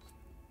 man.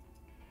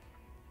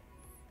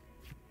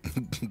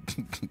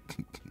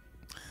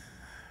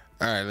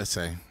 All right, let's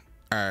see.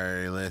 All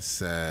right,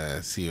 let's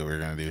see what we're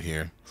going to do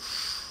here.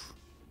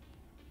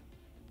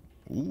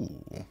 Ooh.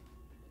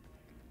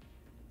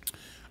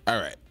 All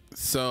right.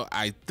 So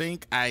I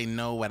think I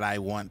know what I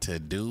want to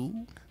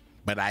do,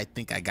 but I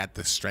think I got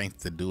the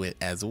strength to do it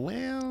as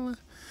well.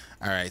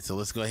 All right, so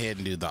let's go ahead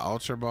and do the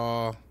Ultra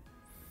Ball.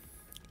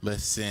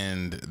 Let's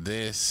send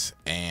this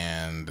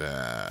and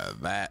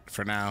that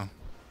for now.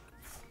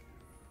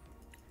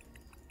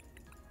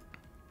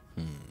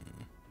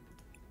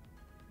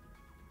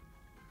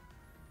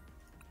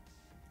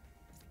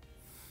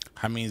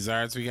 How many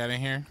Zards we got in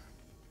here?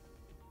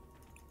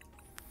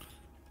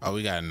 Oh,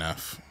 we got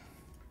enough.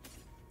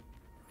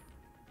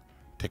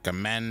 Take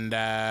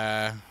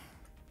Amanda.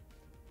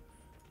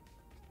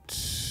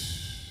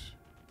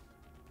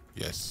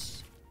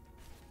 Yes.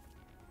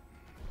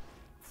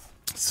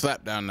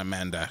 Slap down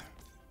Amanda.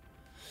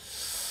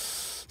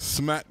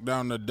 Smack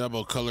down the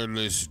double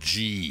colorless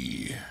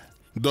G.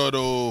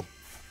 Dodo.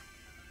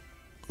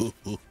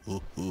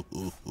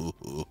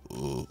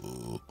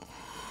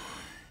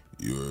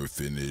 You're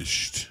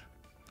finished.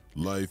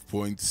 Life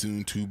points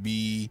soon to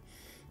be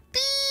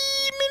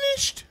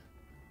diminished.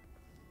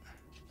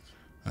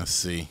 Let's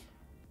see.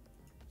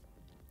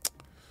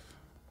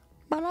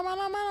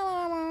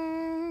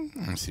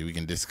 Let's see. We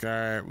can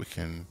discard. We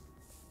can.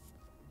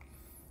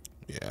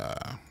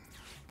 Yeah.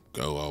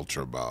 Go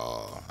Ultra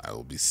Ball. I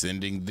will be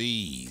sending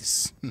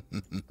these.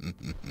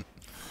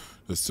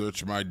 Let's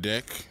search my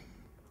deck.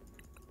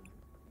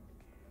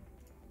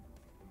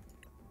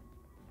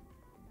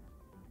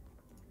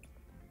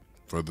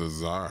 For the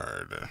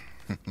Zard.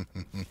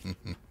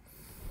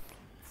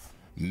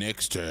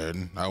 Next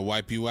turn, I'll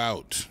wipe you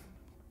out.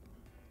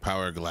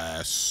 Power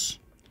Glass.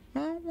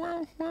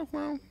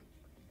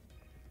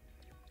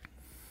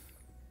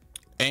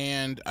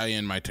 And I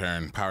end my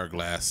turn. Power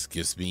Glass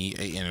gives me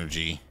a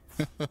energy.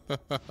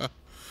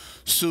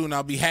 Soon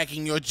I'll be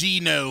hacking your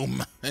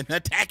genome and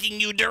attacking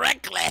you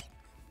directly.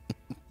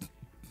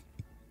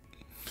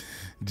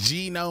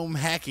 Genome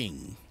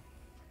hacking.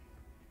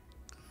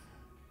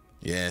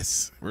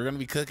 Yes, we're going to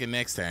be cooking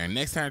next turn.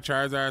 Next time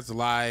Charizard's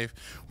alive,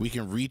 we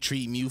can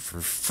retreat Mew for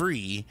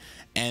free.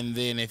 And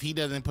then if he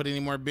doesn't put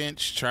any more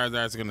bench,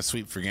 Charizard's going to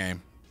sweep for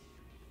game.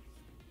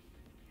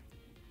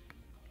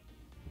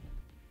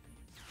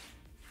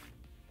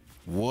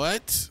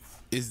 What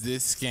is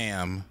this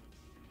scam?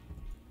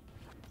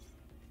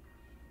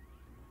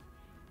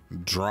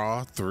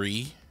 Draw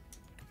 3.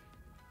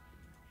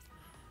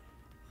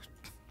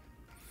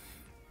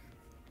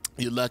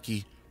 You're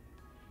lucky.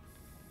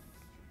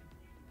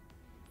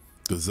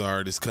 The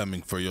Zard is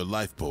coming for your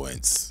life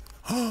points.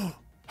 Oh,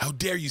 how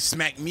dare you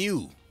smack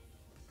Mew,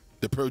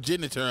 the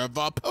progenitor of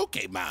all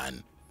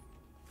Pokemon.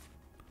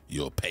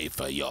 You'll pay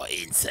for your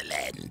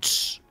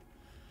insolence.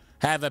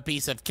 Have a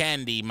piece of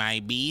candy, my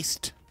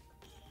beast.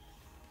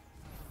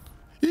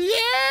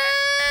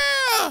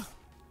 Yeah!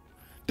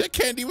 That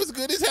candy was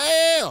good as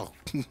hell.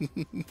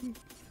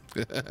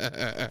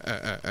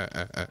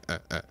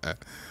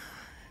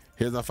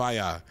 Here's a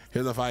fire.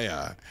 Here's a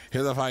fire.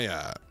 Here's a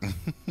fire.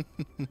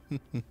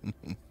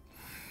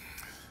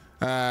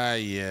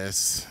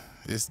 Yes.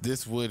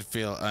 This would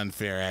feel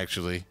unfair,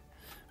 actually.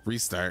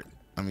 Restart.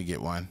 Let me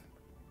get one.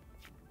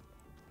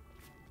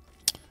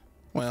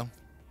 Well.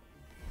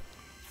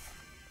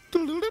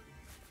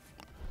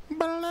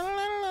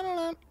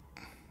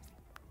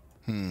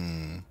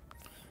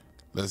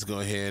 Let's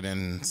go ahead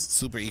and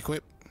super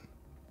equip.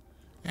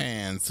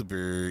 And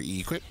super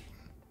equip.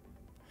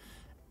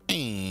 And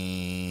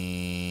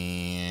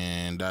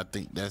I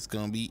think that's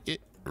gonna be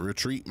it.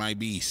 Retreat my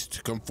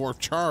beast. Come forth,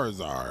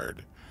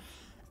 Charizard.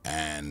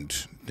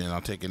 And then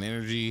I'll take an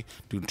energy.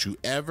 Don't you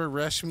ever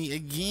rush me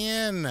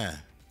again.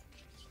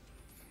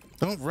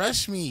 Don't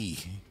rush me.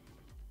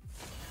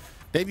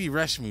 They be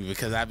rushing me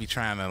because I be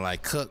trying to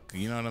like cook.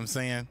 You know what I'm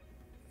saying?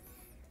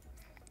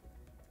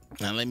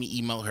 Now let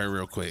me emote her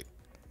real quick.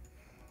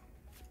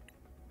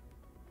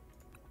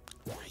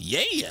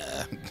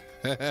 Yeah.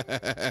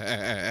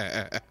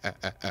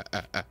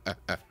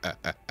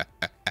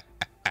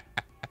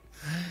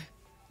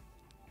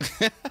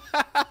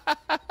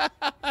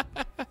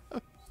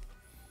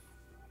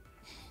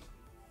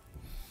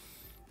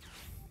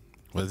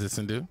 What does this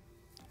one do?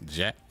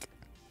 Jack.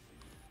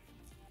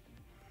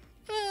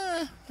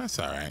 That's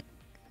all right.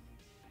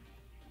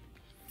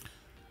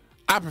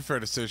 I prefer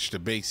to search the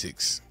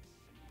basics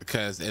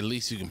because at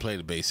least you can play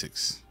the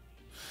basics.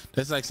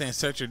 That's like saying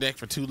search your deck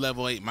for 2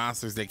 level 8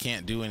 monsters that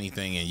can't do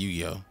anything in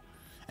Yu-Gi-Oh!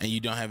 And you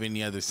don't have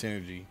any other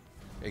synergy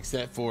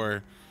except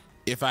for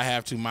if I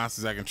have 2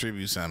 monsters I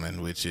contribute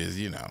summon, which is,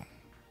 you know,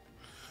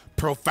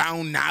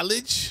 profound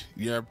knowledge.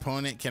 Your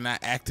opponent cannot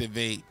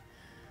activate.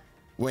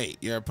 Wait,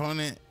 your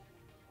opponent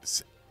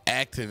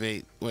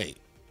activate. Wait,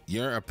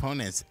 your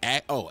opponent's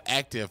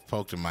active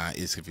Pokemon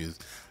is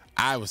confused.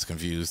 I was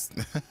confused.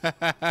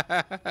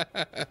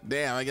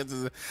 Damn,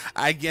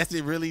 I guess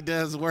it really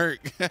does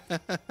work.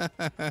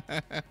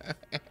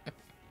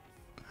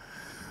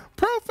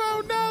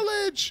 Profound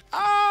knowledge.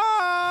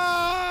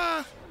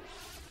 Ah,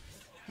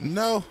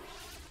 no.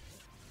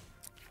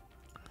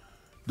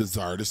 The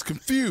Zard is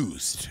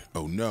confused.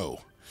 Oh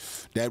no,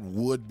 that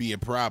would be a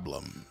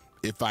problem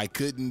if I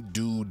couldn't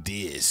do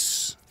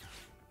this.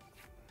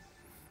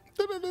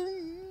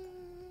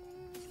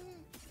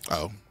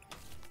 Oh.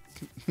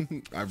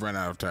 I've run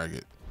out of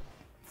target.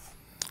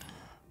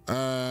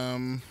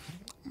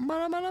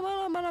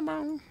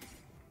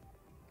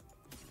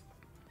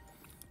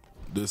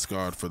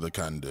 Discard for the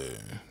candy.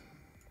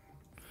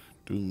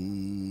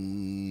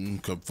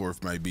 Come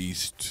forth, my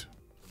beast.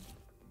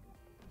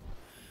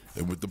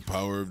 And with the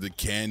power of the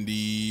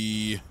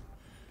candy,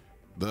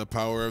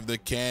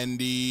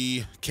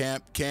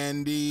 Camp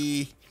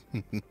Candy.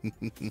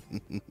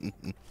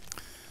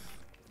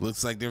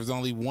 Looks like there's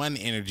only one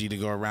energy to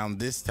go around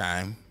this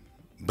time,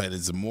 but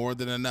it's more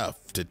than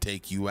enough to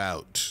take you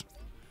out.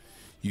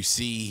 You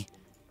see,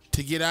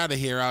 to get out of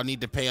here, I'll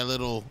need to pay a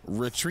little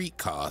retreat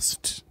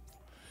cost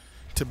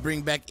to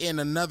bring back in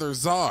another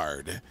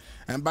Zard.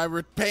 And by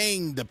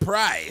repaying the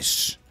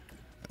price,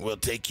 we'll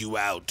take you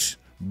out.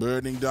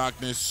 Burning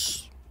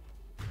Darkness.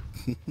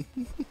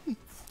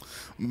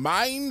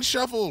 Mind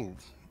Shuffle.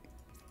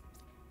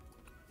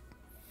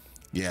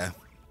 Yeah.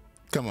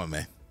 Come on,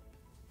 man.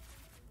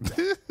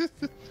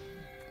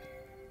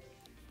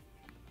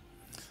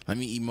 Let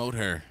me emote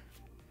her.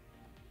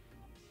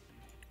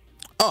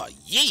 Oh,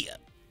 yeah.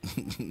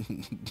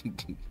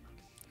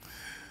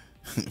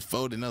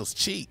 Folding those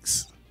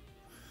cheeks.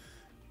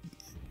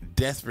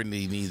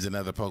 Desperately needs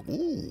another poke.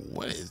 Ooh,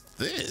 what is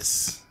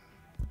this?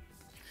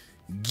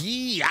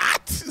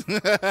 Giat.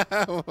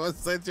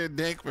 Search your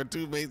deck for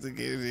 2 basic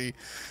energy.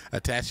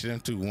 Attach them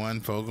to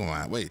 1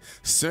 Pokemon. Wait,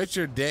 search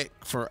your deck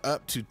for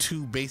up to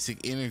 2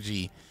 basic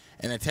energy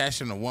and attach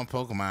them to 1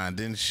 Pokemon,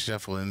 then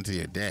shuffle into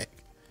your deck.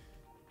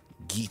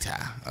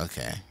 Gita.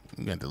 Okay.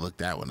 I'm going to look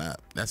that one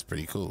up. That's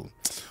pretty cool.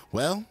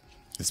 Well,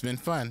 it's been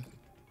fun.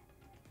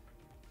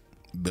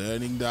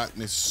 Burning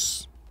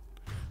Darkness.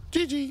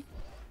 GG.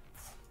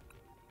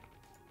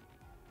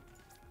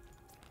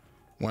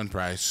 1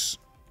 price.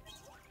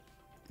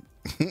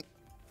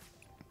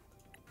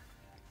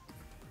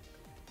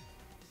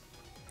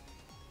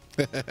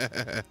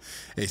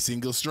 A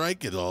single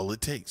strike is all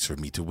it takes for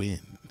me to win.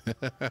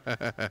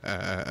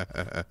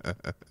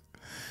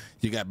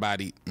 You got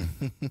bodied.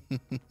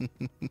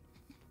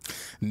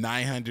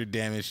 900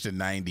 damage to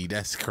 90.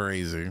 That's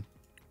crazy.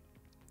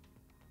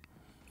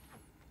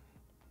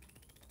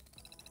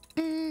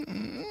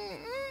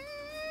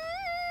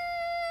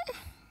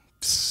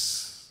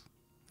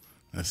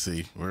 Let's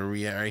see. Where are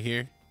we at right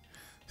here?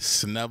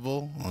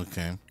 Snubble.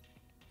 Okay.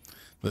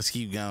 Let's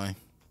keep going.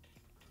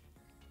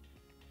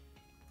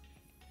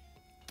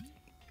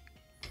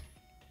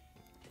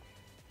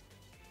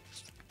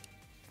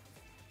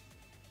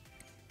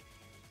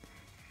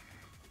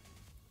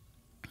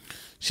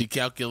 She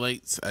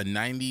calculates a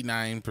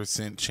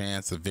 99%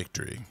 chance of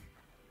victory.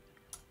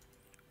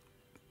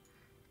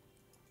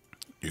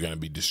 You're going to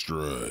be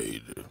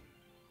destroyed.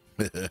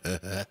 It's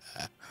a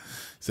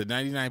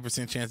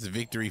 99% chance of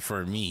victory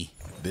for me.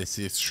 This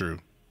is true.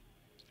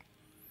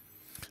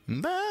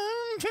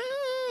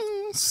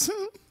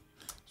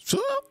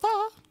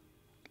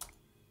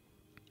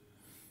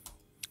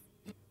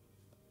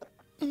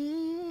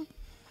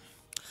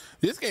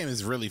 This game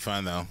is really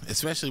fun though,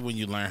 especially when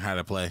you learn how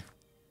to play.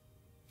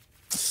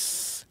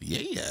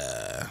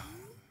 Yeah.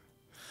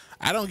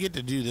 I don't get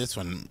to do this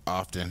one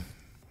often.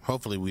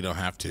 Hopefully we don't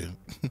have to.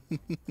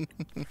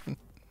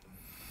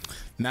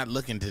 Not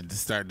looking to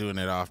start doing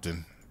it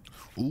often.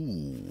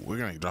 Ooh, we're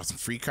gonna draw some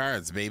free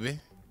cards, baby.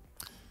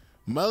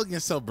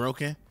 Mulligan's so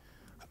broken.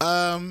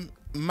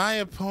 My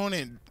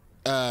opponent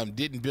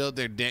didn't build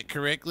their deck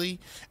correctly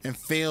and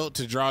failed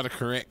to draw the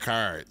correct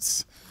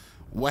cards.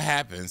 What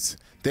happens?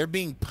 They're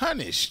being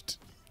punished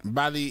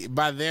by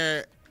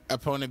their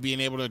opponent being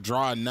able to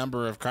draw a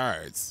number of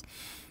cards.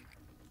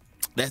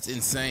 That's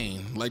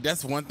insane. Like,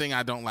 that's one thing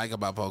I don't like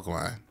about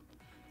Pokemon.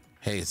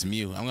 Hey, it's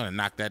Mew. I'm gonna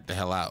knock that the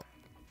hell out.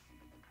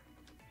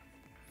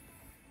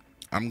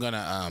 I'm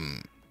gonna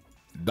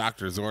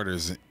doctor's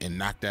orders and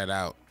knock that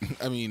out.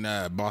 I mean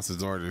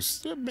boss's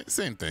orders.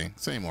 Same thing.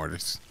 Same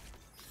orders.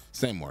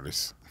 Same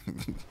orders.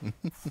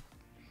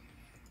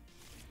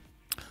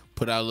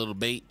 Put out a little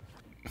bait.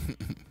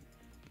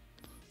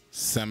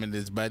 Summon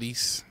his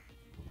buddies.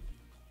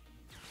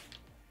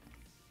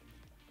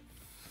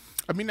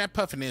 I mean, that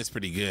puffin is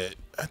pretty good.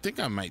 I think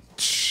I might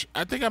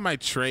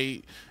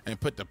trade and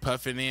put the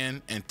puffin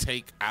in and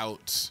take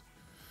out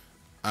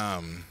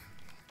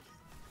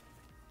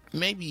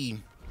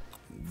maybe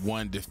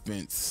one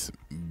defense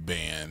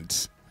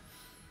band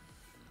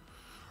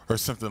or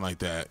something like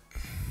that.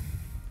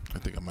 I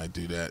think I might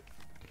do that.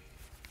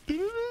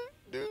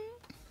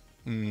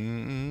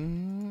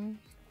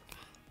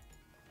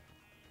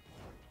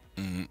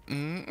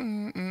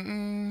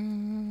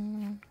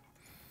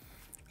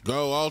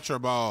 Go Ultra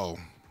Ball.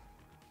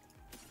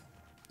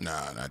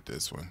 Nah, not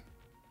this one.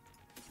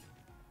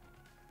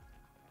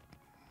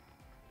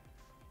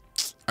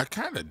 I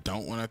kind of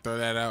don't want to throw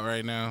that out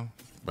right now,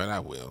 but I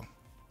will.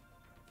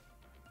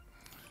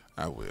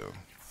 I will.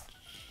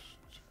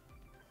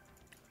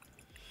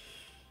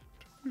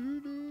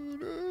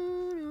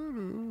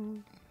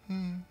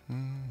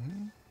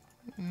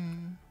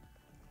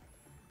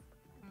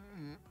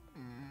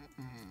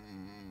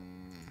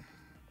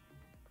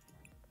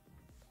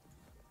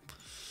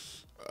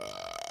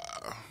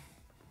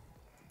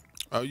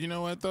 Oh, you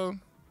know what though?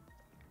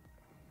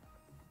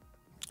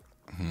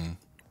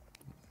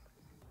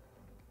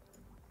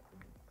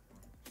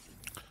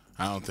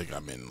 I don't think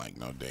I'm in like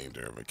no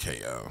danger of a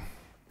KO.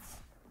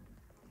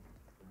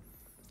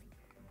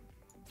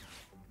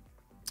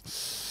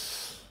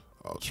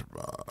 Ultra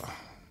Ball.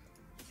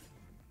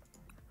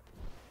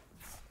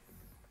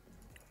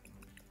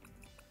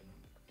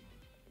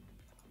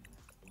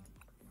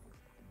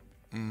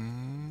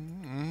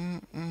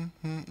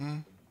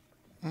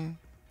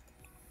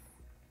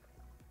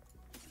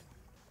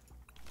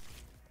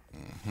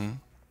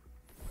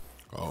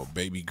 Oh,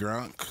 baby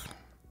Grunk.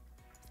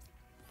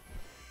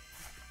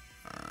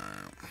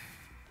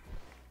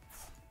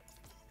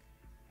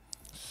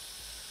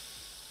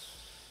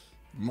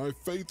 My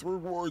faith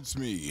rewards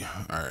me.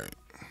 All right.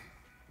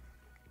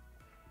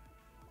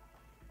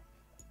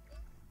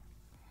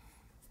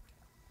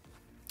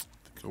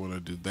 I want to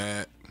do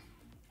that.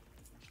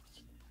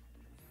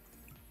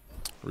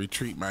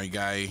 Retreat my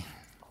guy.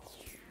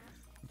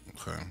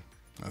 Okay,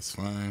 that's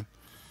fine.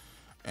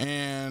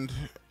 And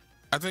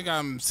I think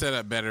I'm set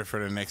up better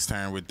for the next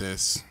turn with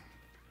this.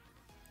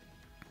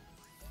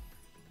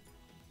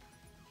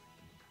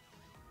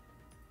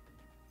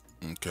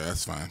 Okay,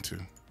 that's fine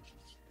too.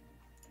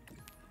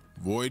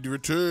 Void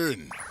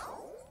return.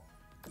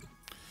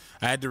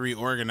 I had to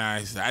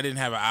reorganize. I didn't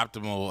have an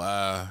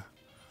optimal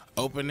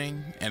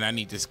opening, and I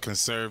need to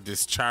conserve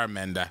this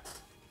Charmander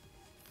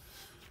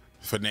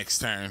for next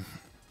turn.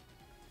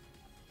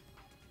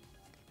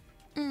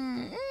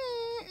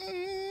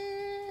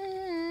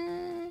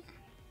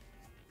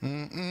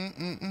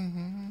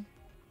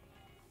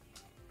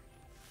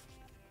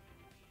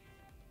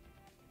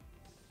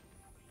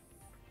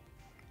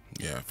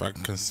 Yeah, if I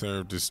can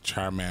conserve this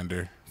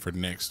Charmander for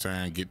next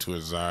turn, get to a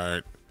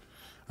Zard,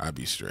 I'll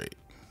be straight.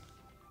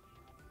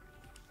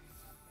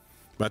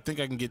 But I think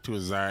I can get to a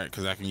Zard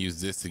because I can use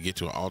this to get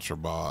to an Ultra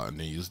Ball and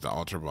then use the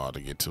Ultra Ball to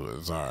get to a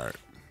Zard.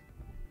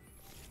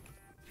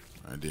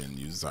 I didn't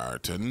use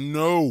Zard to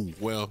no.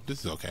 Well,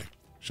 this is okay.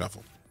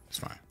 Shuffle. It's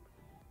fine.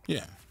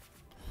 Yeah.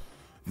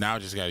 Now I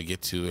just got to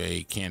get to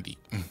a Candy.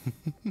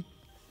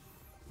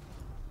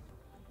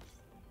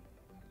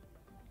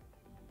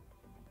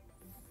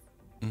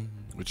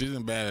 Which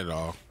isn't bad at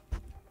all.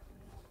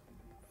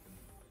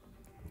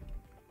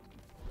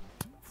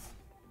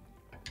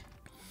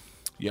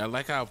 Yeah, I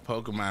like how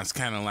Pokemon's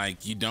kind of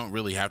like you don't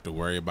really have to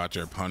worry about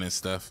your opponent's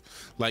stuff.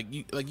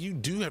 You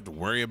do have to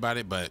worry about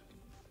it, but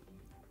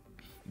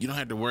you don't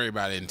have to worry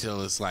about it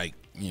until it's like,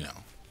 you know,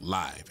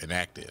 live and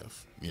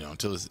active. You know,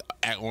 until it's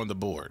on the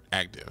board,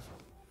 active.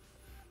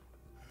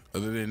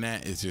 Other than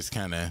that, it's just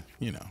kind of,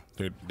 you know,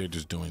 they're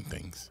just doing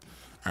things.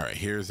 All right,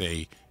 here's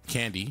a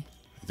candy,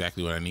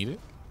 exactly what I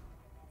needed.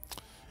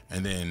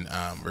 And then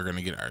we're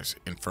gonna get our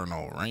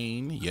Infernal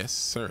Rain. Yes,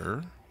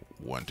 sir.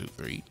 1, 2,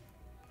 3.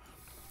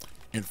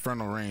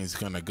 Infernal Rain is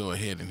gonna go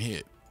ahead and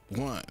hit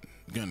 1.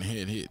 Gonna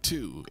hit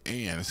 2,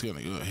 and it's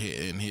gonna go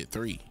ahead and hit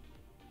 3.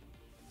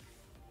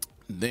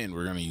 Then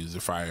we're gonna use the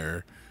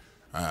fire.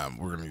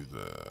 We're gonna use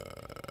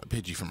the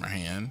Pidgey from our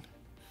hand.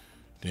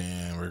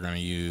 Then we're gonna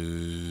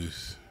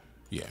use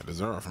the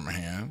Zoro from our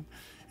hand,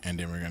 and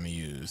then we're gonna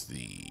use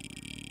the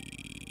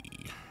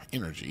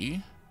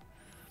energy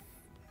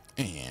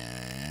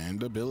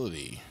and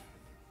ability.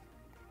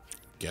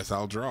 Guess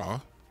I'll draw.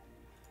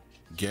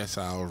 Guess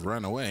I'll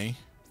run away.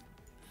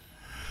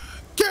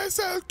 Guess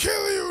I'll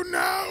kill you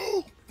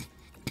now.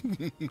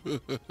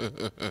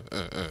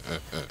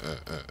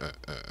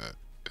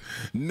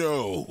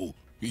 No,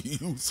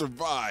 you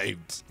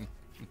survived.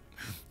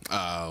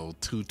 Oh,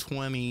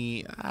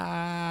 220.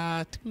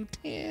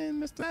 210.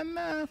 That's not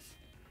enough.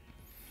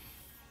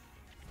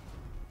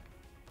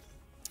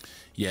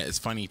 Yeah, it's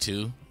funny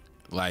too.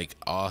 Like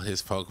all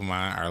his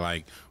Pokemon are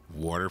like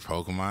water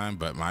Pokemon,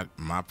 but my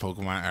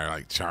Pokemon are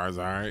like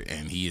Charizard,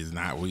 and he is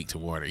not weak to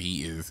water.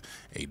 He is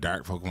a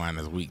dark Pokemon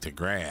that's weak to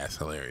grass,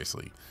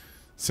 hilariously.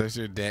 Search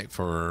your deck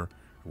for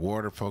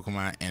water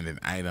Pokemon and an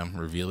item,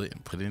 reveal it,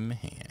 and put it in the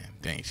hand.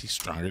 Dang, she's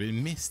stronger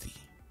than Misty.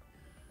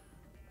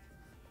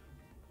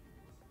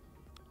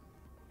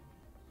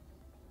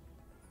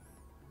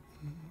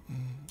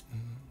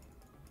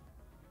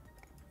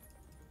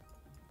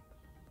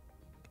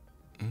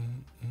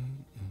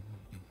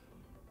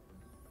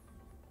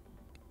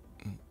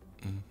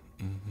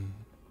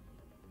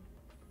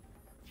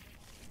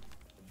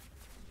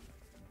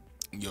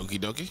 Yoki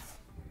dokie.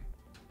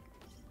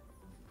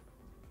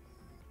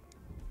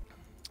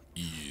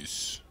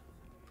 Yes.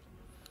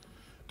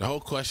 The whole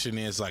question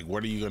is like,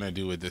 what are you gonna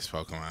do with this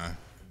Pokemon?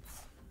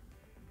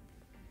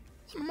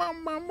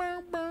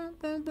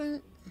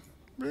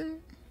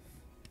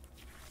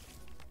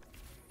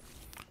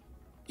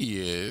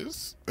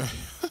 Yes.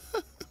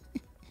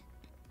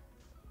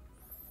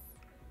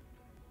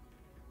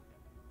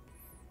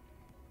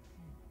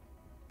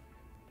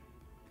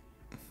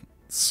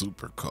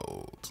 Super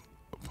cold.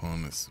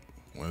 Opponents,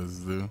 what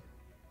does it do?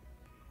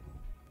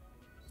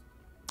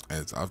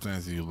 As often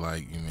as you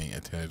like, you may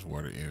attach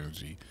water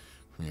energy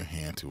from your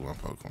hand to one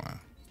Pokemon.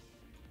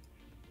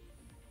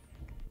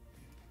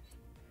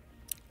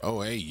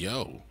 Oh, hey,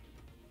 yo.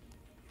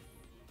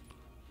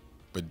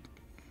 But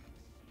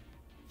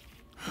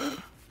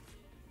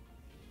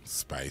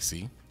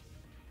spicy.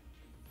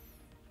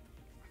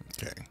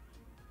 Okay.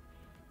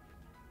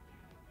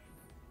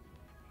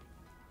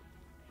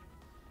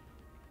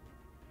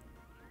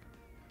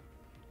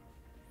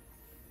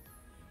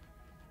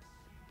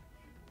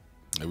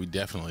 We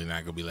definitely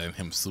not gonna be letting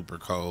him super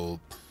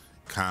cold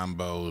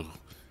combo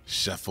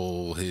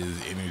shuffle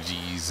his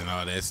energies and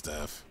all that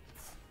stuff.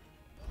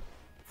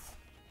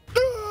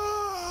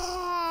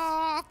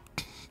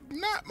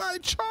 Not my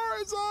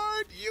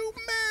Charizard, you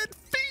mad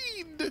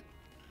fiend!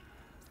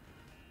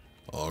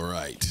 All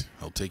right,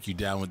 I'll take you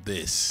down with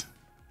this.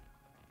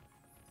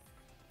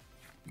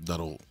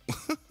 Little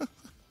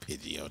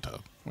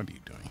Pidgeotto, what are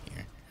you doing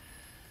here?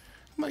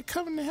 I'm like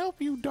coming to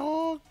help you,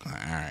 dog. All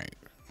right.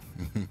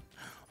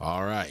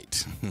 All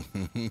right.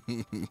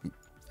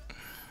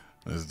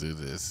 Let's do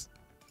this.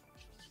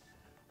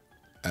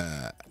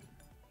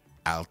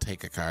 I'll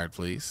take a card,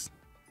 please.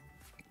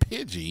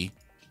 Pidgey.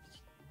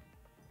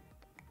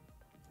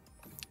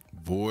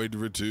 Void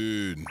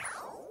return.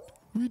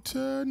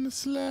 Return the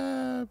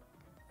slab.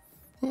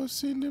 Or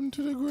send him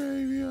to the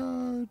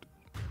graveyard.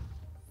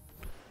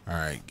 All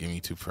right, give me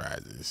 2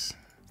 prizes.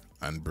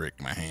 Unbrick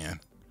my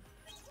hand.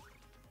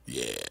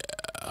 Yeah.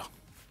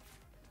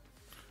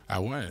 I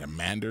wanted a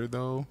Mander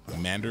though. A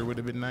Mander would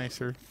have been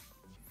nicer.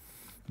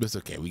 But it's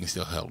okay. We can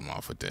still help him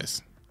off with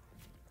this.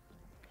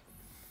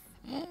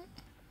 What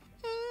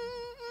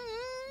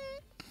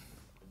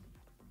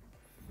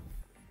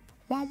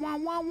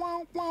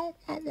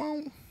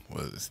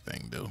does this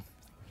thing do?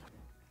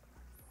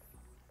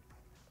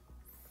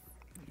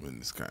 When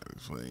this card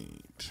is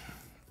played,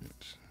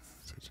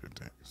 such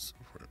attacks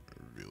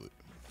reveal it.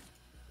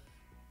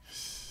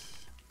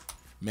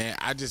 Man,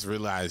 I just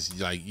realized,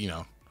 like, you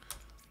know,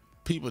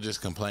 people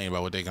just complain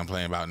about what they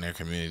complain about in their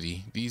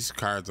community. These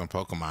cards on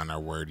Pokemon are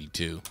wordy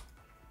too,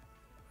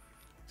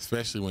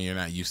 especially when you're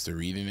not used to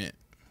reading it.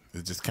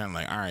 It's just kind of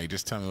like, all right,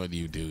 just tell me, what do?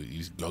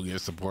 You go get a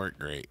support?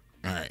 Great.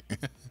 All right.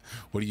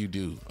 What do you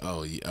do?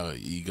 Oh,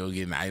 you go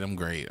get an item?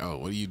 Great. Oh,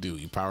 what do?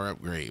 You power up?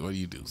 Great. What do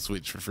you do?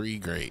 Switch for free?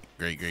 Great.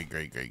 Great.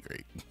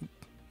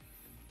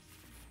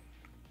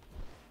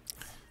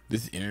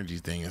 This energy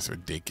thing is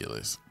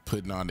ridiculous.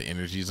 Putting all the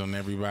energies on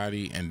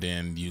everybody and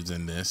then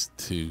using this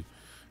to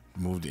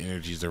Move the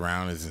energies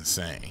around is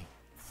insane.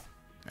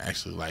 I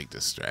actually like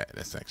this strat.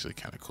 That's actually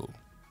kind of cool.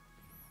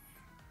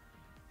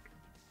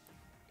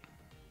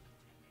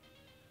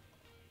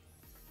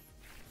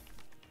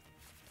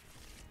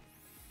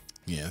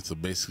 Yeah, so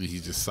basically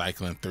he's just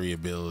cycling 3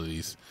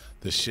 abilities.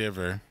 The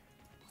Shiver,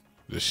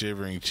 the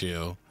Shivering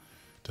Chill,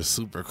 the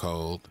Super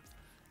Cold,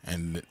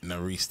 and the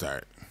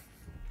Restart.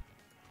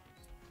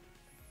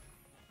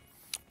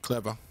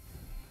 Clever.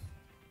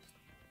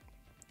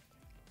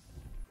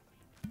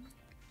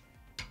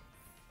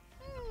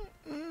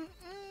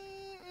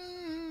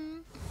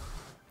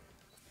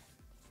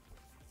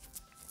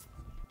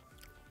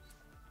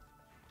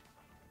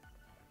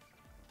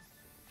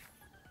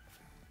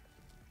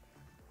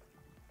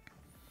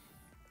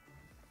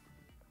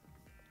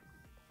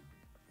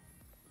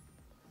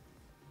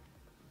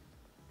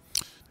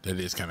 That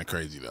is kind of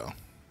crazy, though.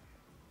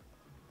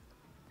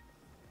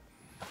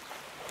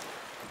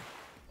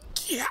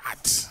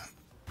 Cat.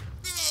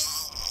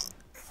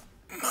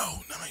 No,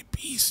 not my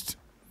beast.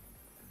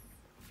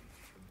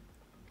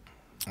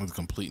 That was a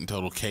complete and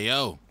total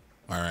KO.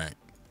 All right.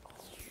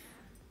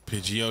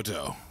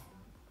 Pidgeotto.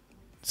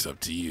 It's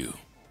up to you.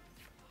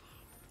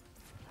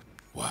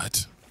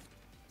 What?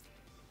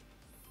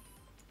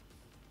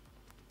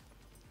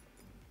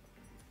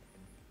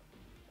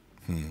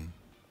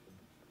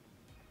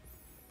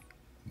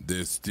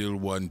 There's still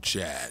one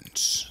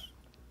chance.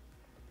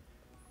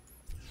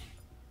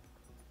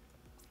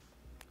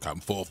 Come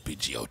forth,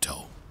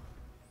 Pidgeotto.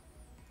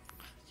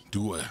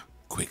 Do a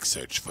quick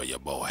search for your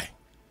boy.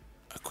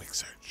 A quick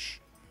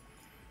search.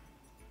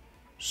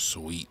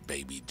 Sweet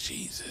baby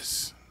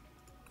Jesus.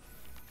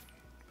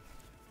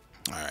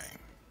 All right.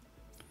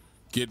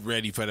 Get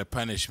ready for the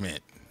punishment.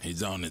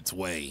 He's on its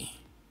way.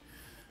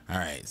 All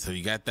right, so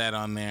you got that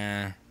on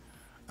there.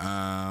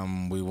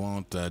 We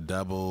want a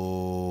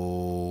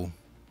double.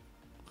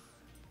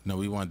 No,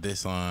 we want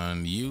this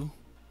on you.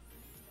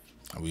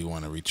 We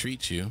want to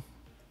retreat you.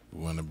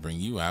 We want to bring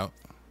you out.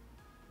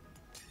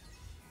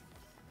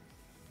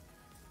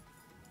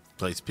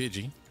 Place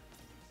Pidgey.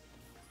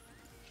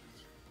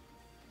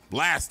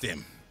 Blast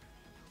him.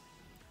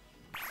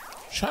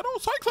 Shadow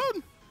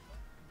Cyclone.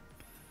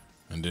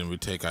 And then we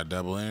take our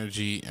double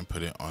energy and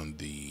put it on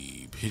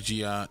the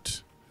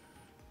Pidgeot.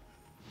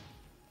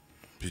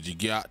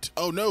 Pidgeot.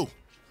 Oh no.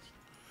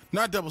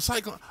 Not double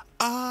Cyclone.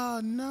 Ah,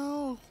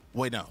 no.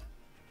 Wait, no.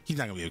 He's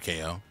not going to be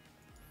a KO.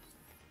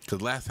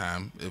 Because last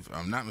time, if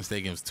I'm not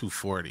mistaken, it was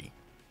 240.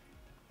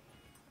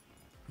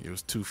 It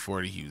was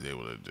 240 he was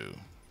able to do.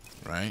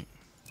 Right?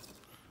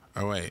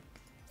 Oh, wait.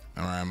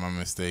 All right, am I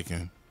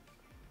mistaken?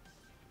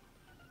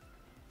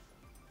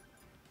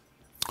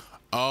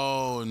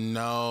 Oh,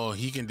 no.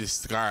 He can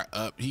discard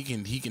up. He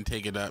can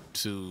take it up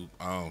to...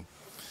 Oh.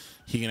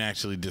 He can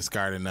actually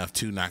discard enough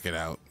to knock it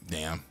out.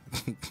 Damn.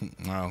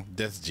 Oh,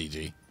 that's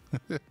GG.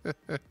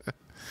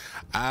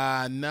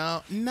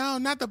 No,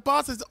 not the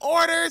boss's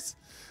orders.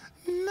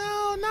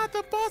 No, not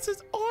the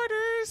boss's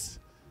orders.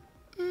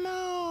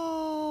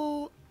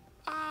 No.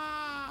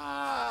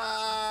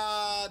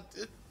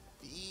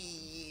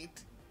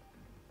 Defeat.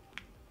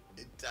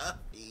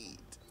 Defeat.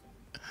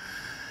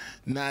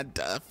 Not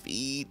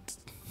defeat.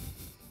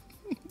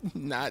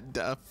 Not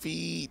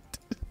defeat.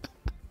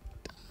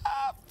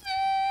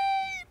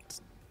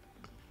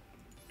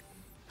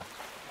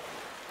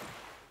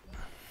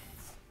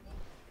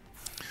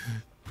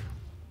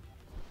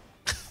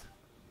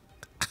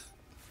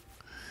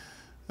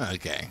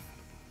 Okay.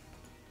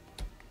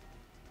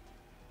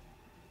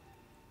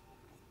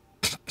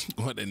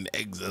 What an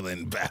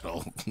excellent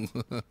battle.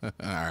 All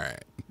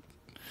right.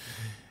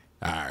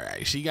 All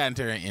right. She got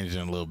into her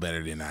engine a little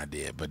better than I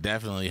did, but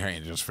definitely her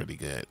engine was pretty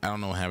good. I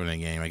don't know what happened in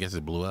the game. I guess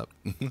it blew up.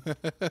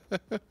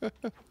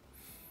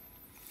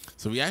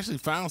 So we actually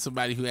found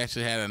somebody who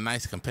actually had a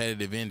nice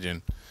competitive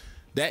engine.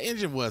 That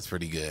engine was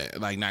pretty good.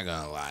 Like, not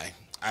gonna lie.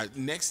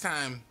 Next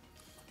time,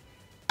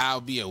 I'll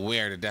be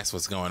aware that that's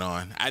what's going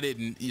on. I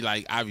didn't,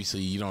 like,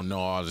 obviously you don't know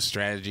all the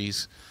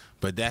strategies,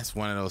 but that's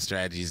one of those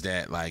strategies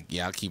that, like,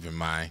 yeah, I'll keep in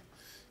mind,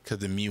 because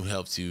the Mew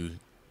helps you.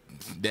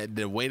 That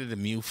the way that the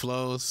Mew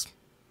flows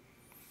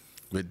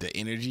with the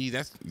energy,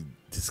 that's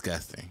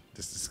disgusting.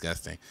 That's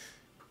disgusting.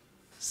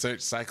 Search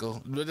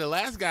cycle. But the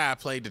last guy I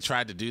played that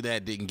tried to do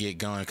that didn't get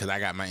going because I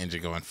got my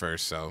engine going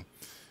first. So,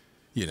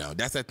 you know,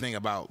 that's the thing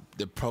about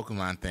the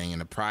Pokemon thing and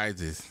the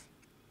prizes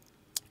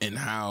and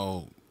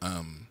how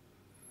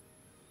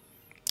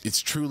it's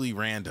truly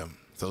random.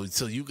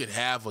 So you could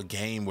have a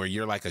game where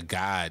you're like a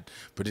god,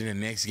 but in the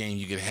next game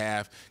you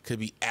could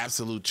be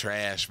absolute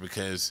trash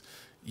because,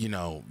 you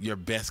know, your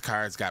best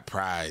cards got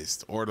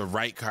prized or the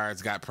right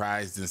cards got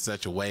prized in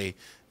such a way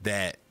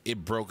that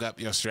it broke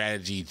up your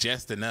strategy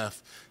just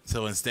enough.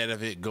 So instead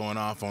of it going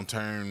off on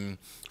turn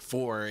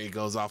 4, it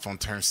goes off on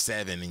turn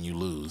 7 and you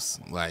lose.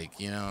 Like,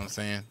 you know what I'm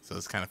saying? So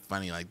it's kind of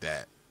funny like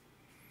that.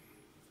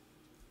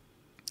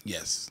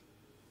 Yes.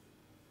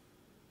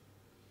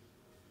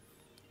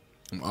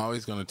 I'm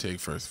always going to take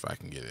first if I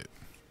can get it.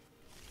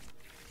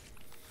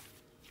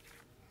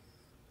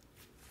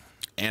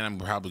 And I'm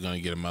probably going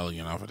to get a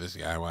mulligan off of this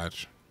guy,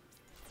 watch.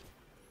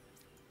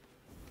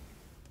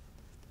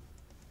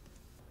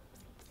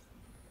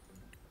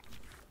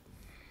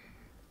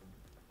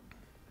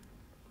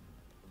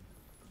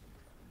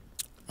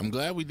 I'm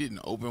glad we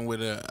didn't open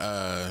with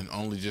a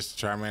only just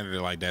a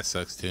Charmander. Like, that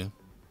sucks too.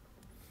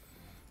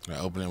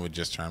 Opening with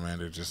just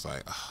Charmander, just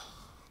like, oh.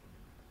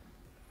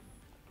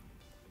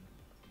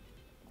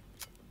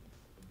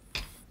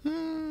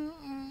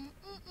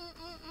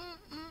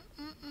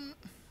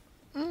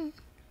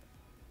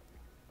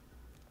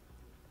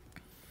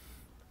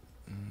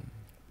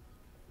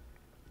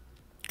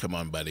 Come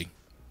on, buddy.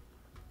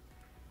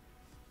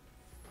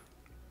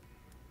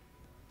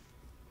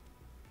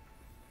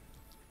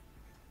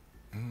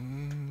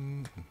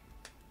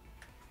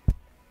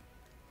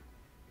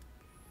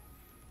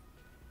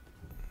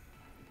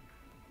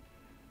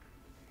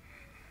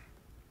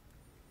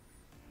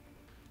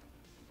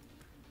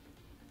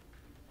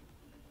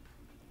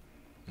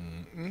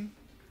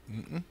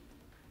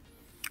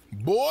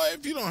 Boy,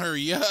 if you don't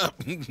hurry up.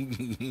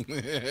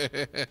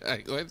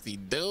 Like, what's he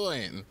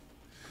doing?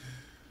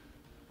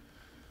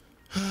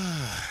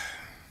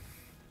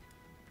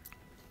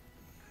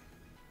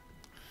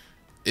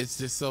 It's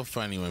just so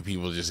funny when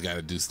people just got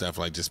to do stuff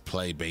like just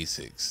play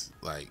basics.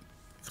 Like,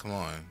 come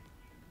on.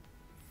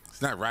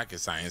 It's not rocket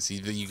science.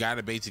 Either you got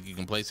a basic you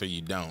can place or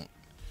you don't.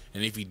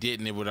 And if he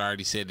didn't, it would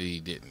already said that he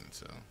didn't.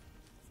 So.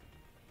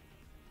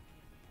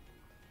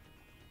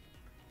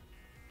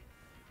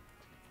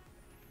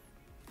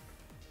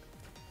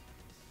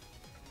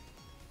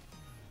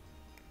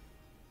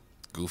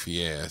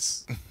 Goofy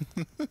ass.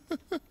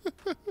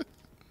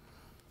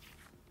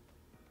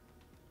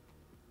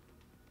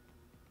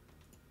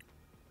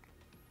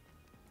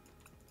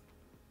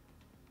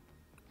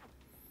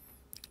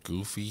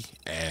 Goofy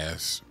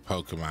ass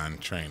Pokemon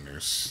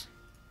trainers.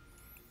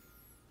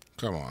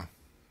 Come on.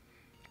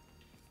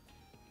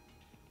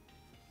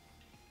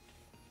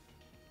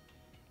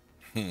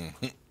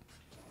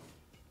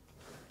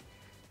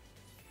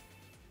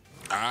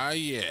 Ah,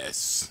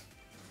 yes.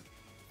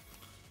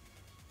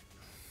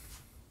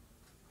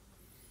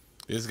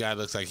 This guy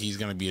looks like he's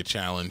going to be a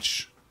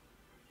challenge.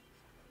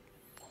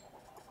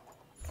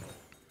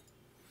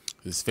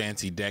 This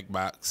fancy deck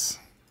box.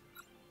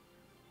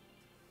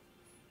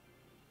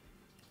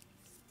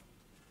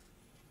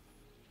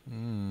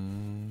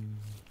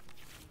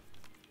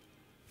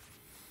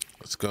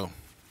 Let's go.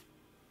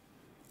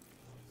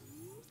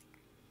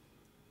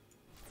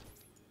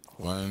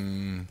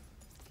 1,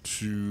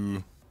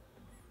 2,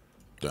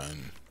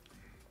 done.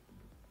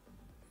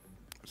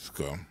 Let's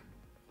go.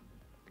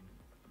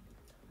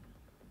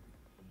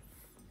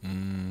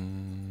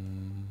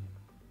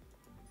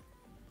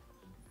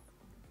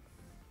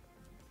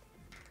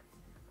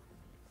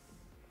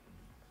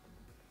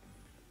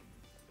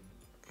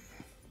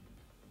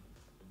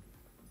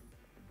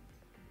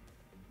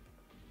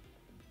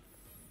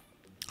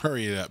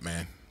 Hurry it up,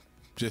 man.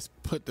 Just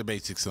put the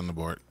basics on the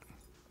board.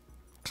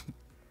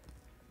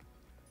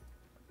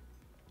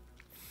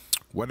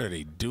 What are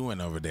they doing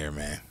over there,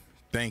 man?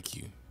 Thank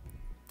you.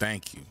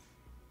 Thank you.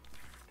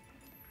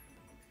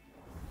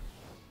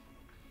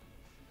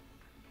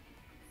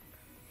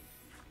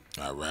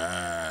 All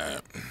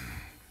right.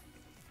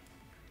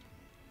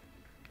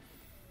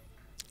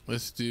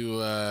 Let's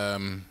do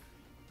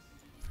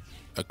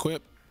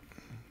equip,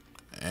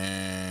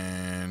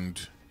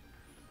 and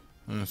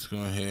let's go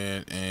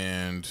ahead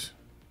and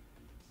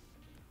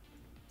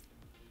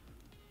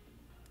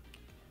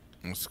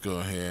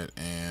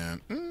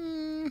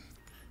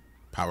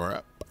power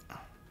up.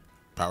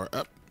 Power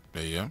up.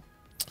 There you go.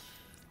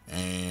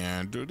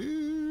 And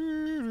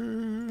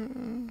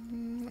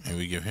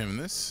we give him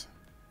this.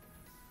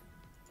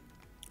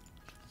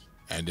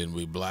 And then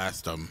we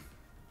blast them.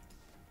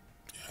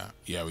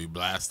 Yeah, we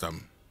blast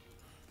them.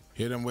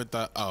 Hit him with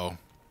the, oh.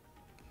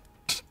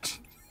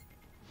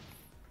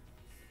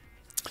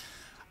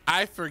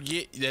 I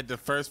forget that the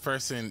first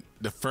person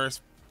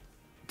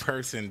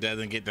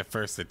doesn't get the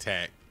first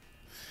attack.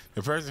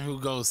 The person who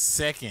goes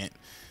second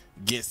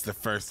gets the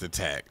first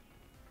attack.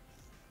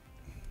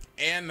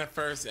 And the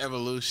first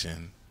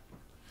evolution.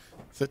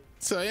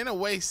 So in a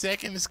way,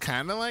 second is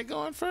kind of like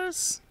going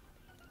first.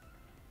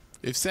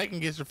 If second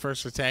gets the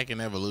first attack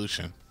in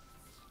evolution,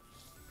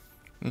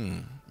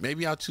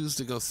 maybe I'll choose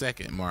to go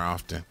second more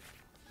often.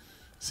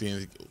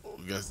 Seeing,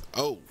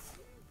 oh,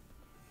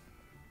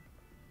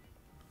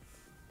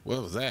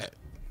 what was that?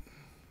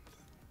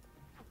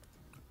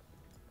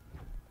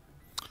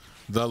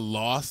 The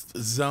Lost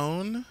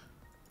Zone.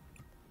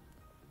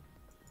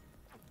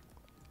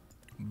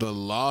 The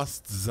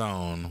Lost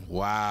Zone.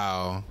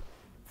 Wow.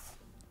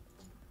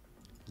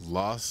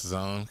 Lost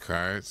Zone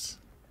cards.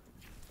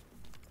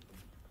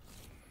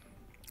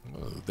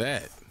 What was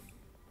that?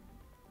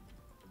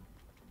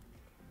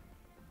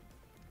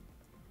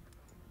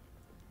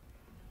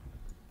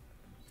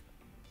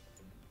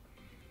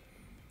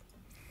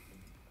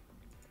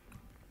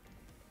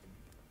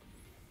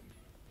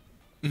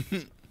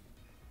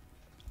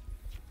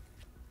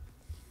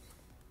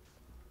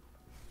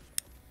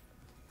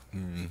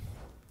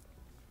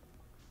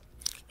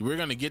 We're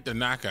gonna get the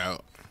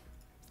knockout.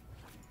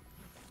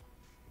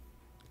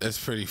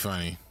 That's pretty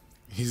funny.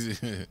 He's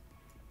there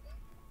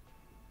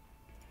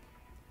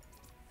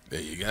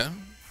you go.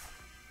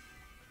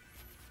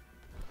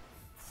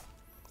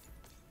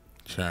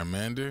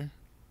 Charmander.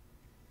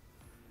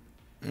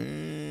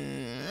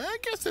 I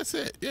guess that's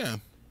it. Yeah.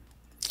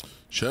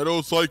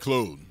 Shadow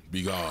Cyclone,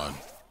 be gone.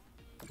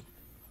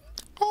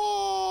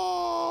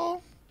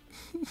 Oh.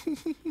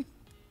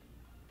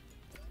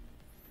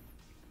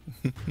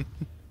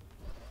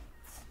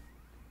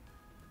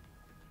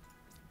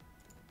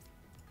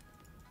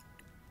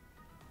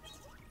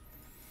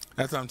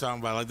 That's what I'm talking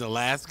about. Like the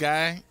last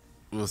guy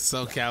was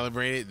so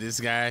calibrated.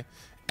 This guy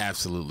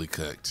absolutely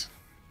cooked.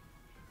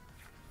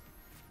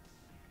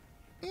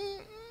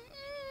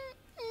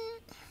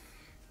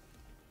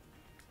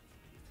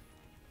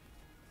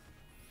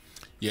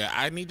 Yeah,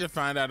 I need to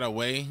find out a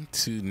way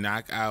to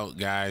knock out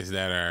guys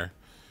that are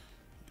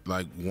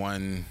like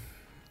I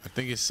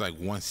think it's like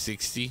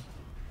 160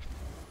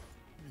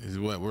 is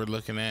what we're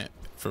looking at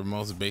for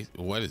most base.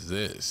 What is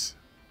this?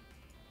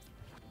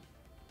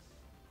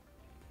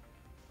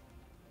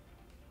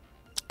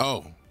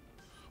 Oh,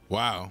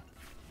 wow.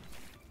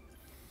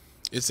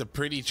 It's a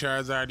pretty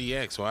Charizard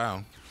EX.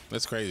 Wow,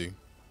 that's crazy.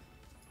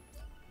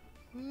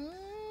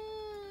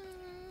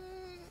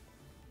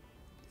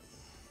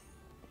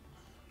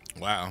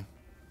 Wow.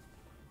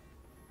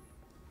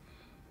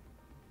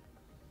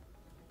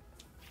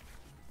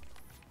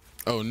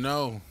 Oh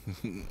no.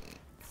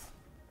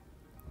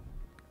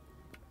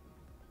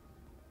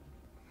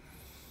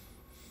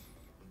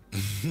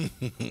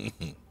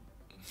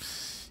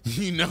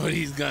 You know what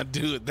he's gonna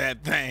do with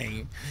that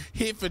thing.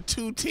 Hit for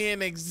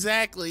 210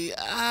 exactly.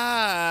 All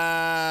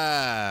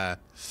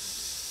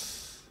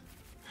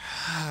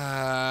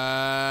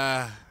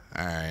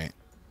right.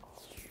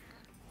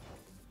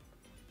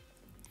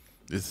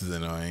 This is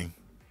annoying.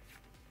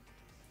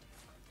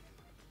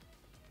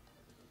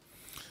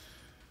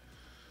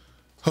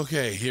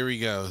 Okay, here we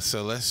go.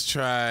 So let's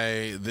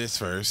try this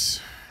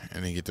first.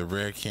 And then get the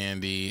rare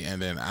candy. And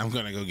then I'm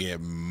going to go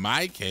get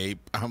my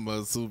cape. I'm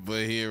a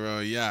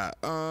superhero. Yeah.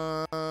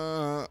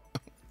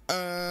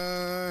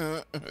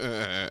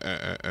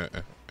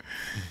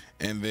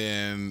 And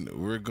then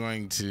we're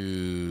going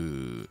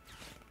to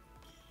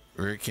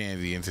rare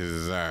candy into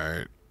the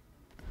Zard.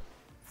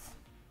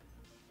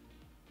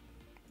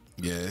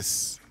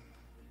 Yes.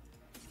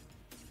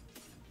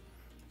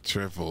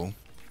 Triple.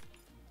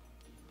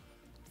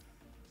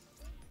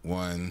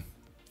 1,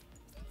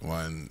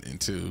 1, and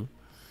 2.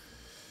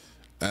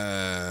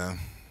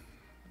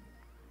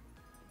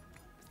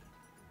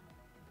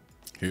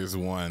 Here's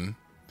 1.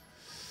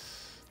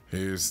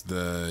 Here's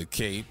the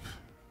cape.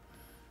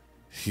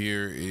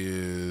 Here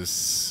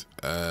is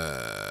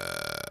the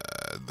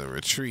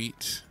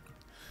retreat.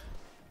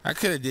 I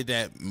could have did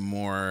that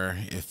more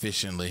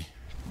efficiently,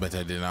 but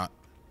I did not.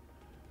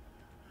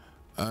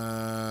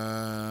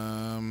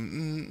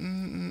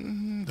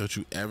 Don't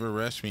you ever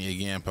rush me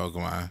again,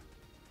 Pokemon.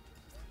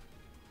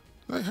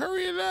 Like,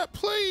 hurry it up,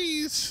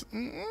 please.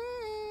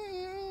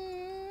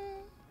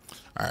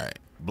 All right,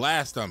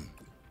 blast them.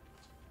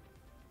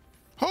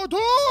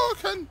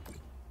 Hadouken!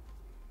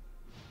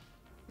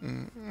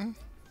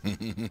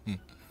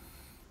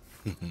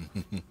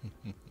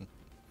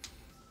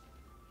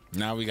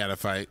 Now we gotta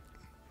fight.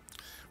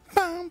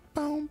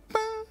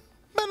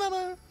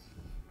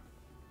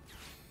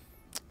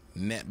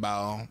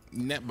 Netball.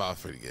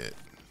 Netball's pretty good.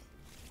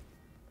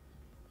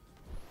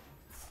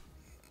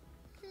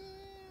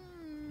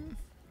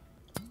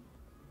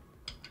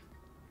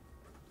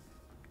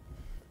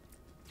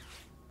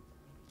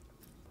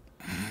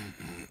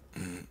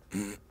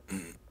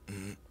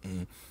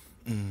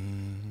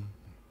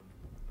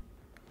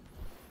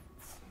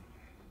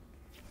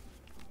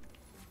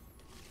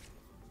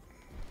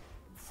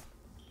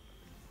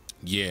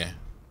 Yeah.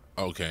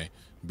 Okay.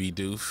 Be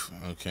doof.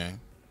 Okay.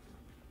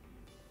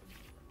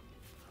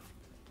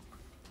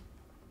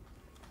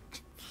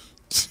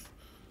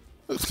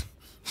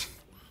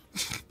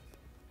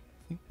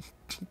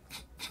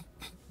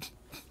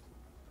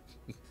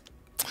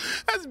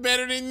 That's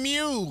better than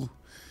Mew.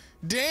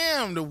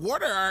 Damn, the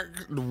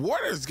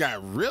water's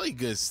got really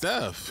good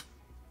stuff.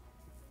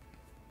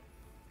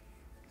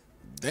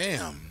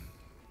 Damn.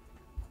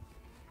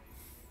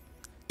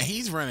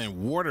 He's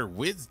running water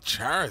with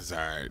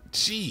Charizard.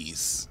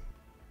 Jeez.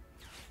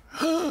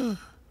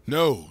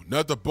 No,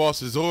 not the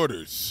boss's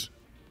orders.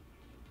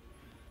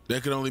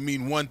 That can only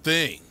mean one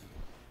thing.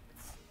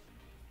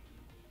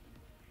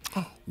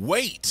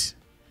 Wait.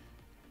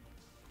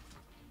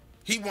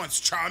 He wants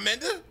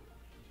Charmander?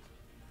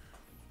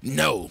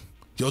 No,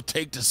 you'll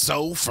take the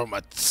soul from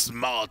a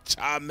small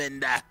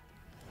Charmander.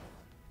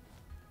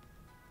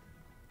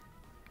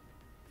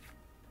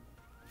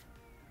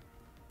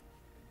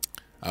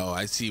 Oh,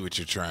 I see what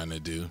you're trying to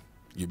do.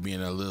 You're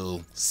being a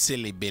little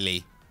silly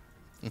Billy.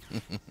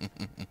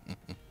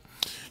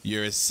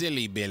 You're a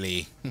silly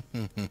Billy.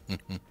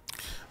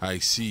 I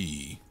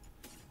see.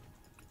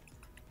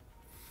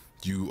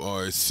 You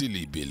are a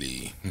silly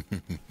Billy.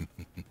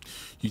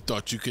 You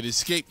thought you could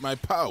escape my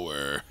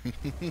power.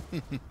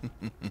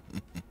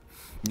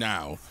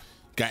 Now,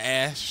 got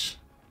Ash?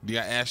 Do you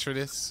got Ash for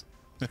this?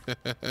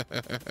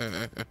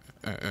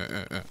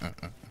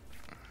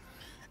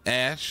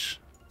 Ash?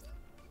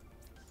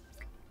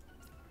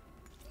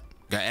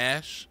 Got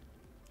Ash?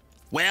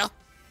 Well.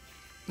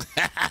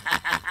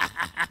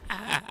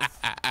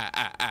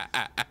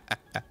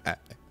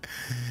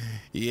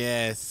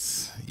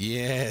 Yes.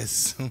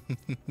 Yes.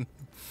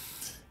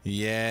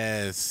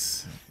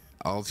 Yes.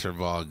 Ultra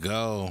Ball,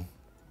 go.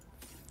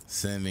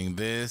 Sending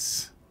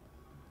this.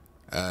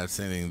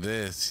 Sending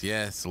this.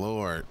 Yes,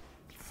 Lord.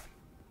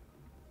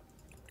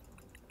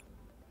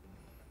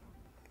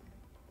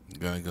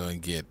 Gonna go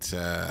and get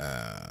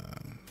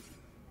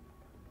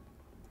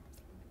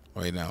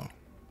wait, no.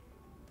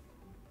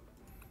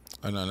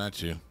 Oh no,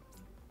 not you.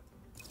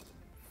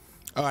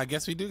 Oh, I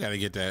guess we do gotta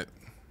get that.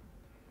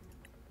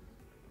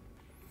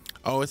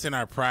 Oh, it's in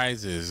our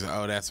prizes.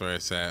 Oh, that's where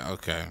it's at.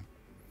 Okay.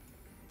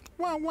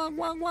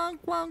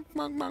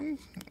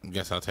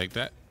 Guess I'll take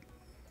that.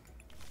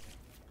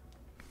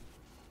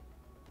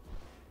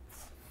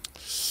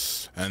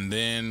 And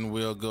then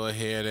we'll go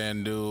ahead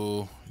and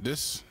do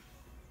this.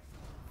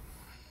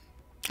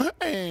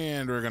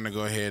 And we're gonna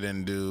go ahead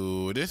and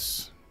do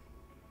this.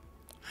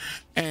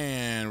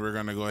 And we're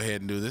gonna go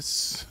ahead and do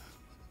this.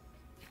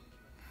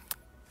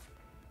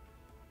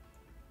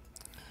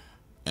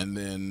 And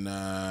then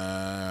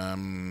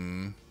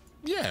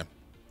yeah.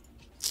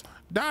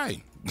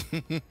 Die.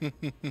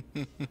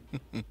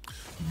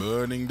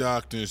 Burning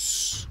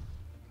Darkness.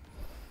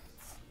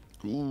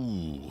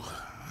 Ooh,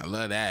 I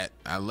love that.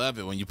 I love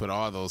it when you put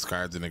all those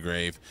cards in the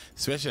grave,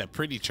 especially that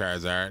pretty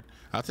Charizard.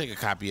 I'll take a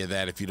copy of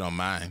that if you don't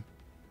mind.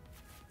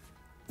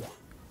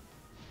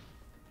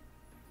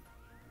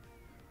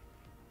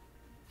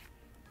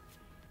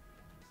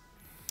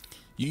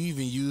 You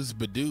even use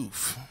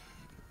Bidoof.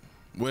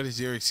 What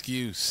is your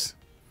excuse?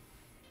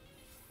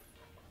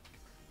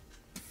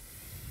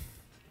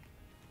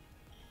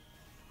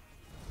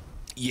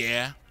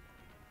 Yeah.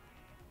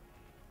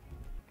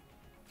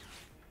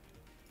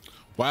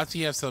 Why does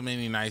he have so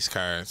many nice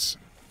cards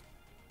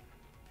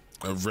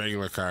of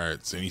regular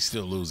cards and he's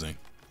still losing?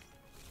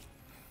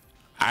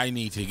 I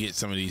need to get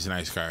some of these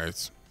nice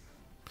cards,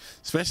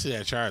 especially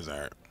that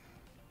Charizard.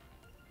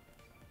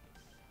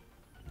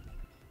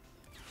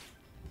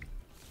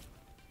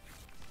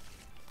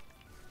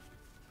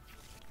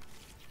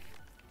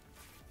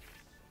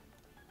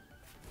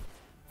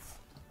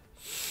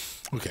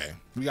 Okay,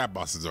 we got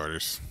boss's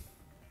orders.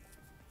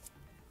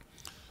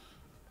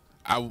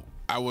 I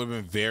would have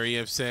been very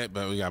upset,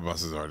 but we got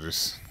boss's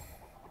orders.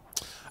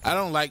 I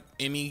don't like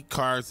any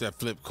cards that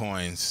flip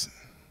coins.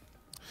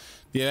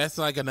 Yeah, that's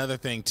like another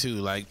thing too.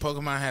 Like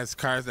Pokemon has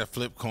cards that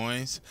flip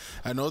coins.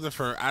 And those are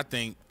for, I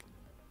think,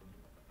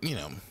 you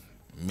know,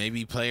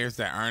 maybe players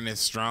that aren't as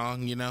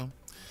strong, you know.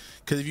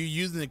 Because if you're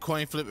using the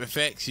coin flip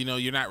effects, you know,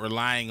 you're not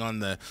relying on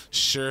the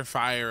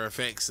surefire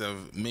effects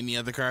of many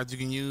other cards you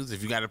can use.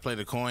 If you got to play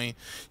the coin,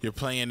 you're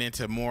playing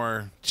into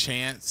more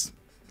chance.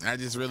 I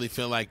just really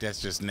feel like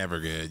that's just never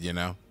good, you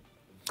know.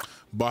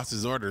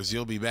 Boss's orders,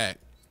 you'll be back.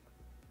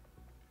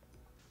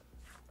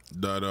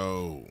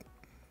 Dodo.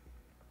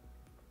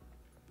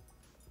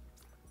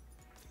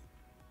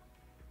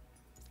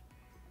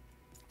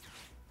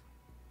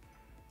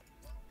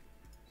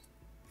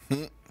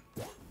 Put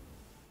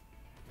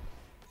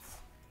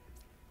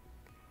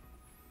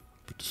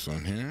this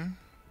on here.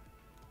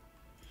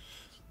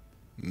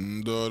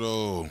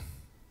 Dodo.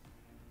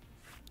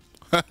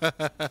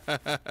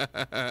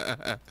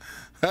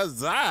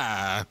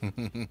 Huzzah!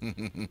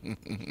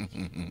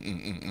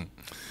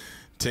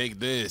 Take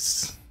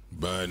this,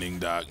 Burning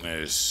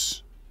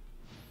Darkness.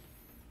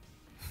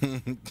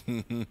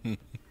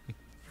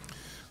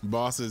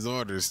 Boss's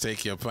orders,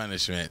 take your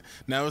punishment.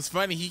 Now it's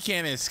funny, he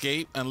can't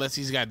escape unless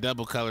he's got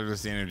double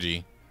colorless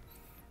energy.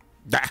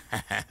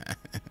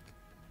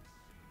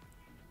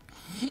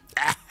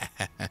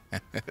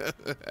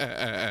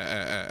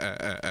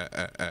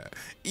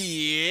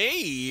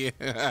 Yay!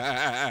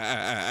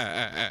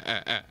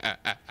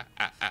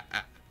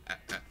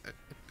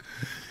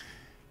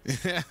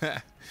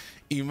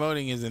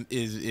 Emoting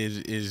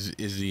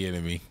is the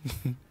enemy.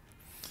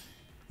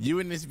 You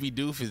and this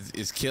Bidoof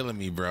is killing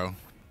me, bro.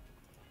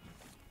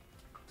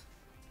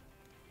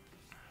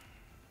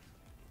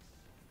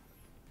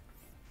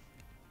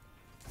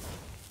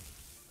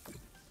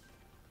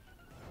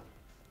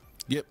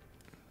 Yep.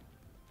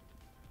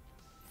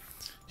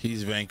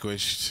 He's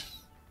vanquished.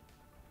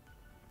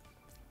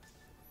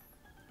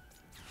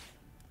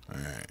 All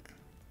right.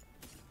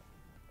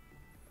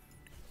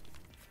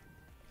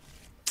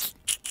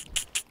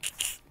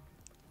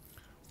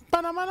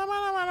 All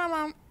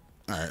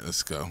right,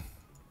 let's go.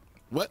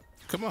 What?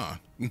 Come on.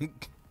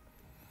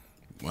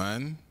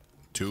 1,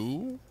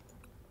 2.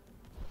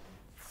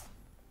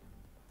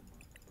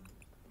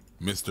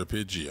 Mr.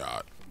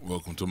 Pidgeot,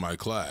 welcome to my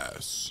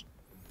class.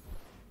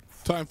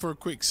 Time for a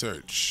quick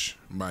search,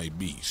 my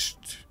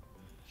beast.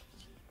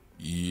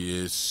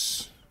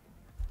 Yes.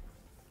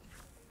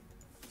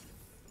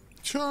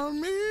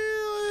 Charmeleon.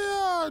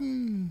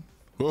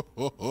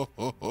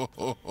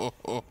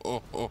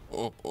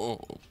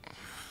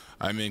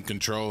 I'm in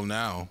control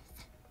now.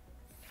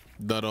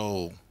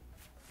 Double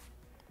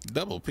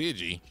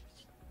Pidgey.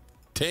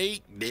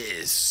 Take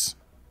this.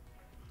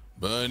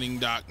 Burning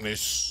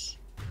Darkness.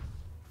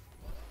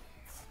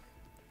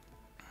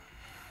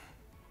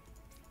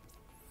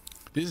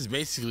 This is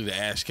basically the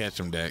Ash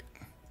Ketchum deck.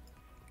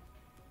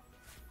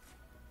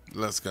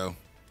 Let's go.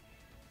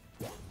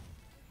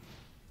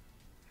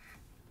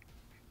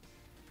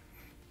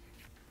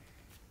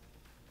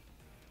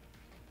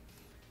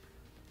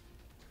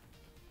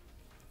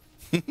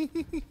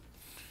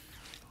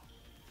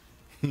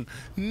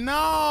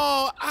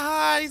 No,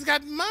 he's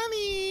got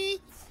money.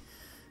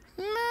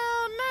 No,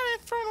 not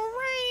Infernal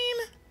Rain.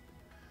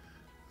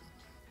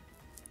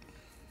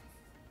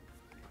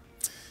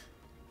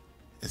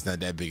 It's not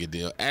that big a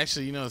deal.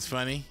 Actually, you know what's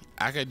funny?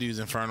 I could use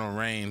Infernal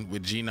Rain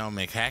with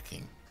genomic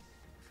hacking.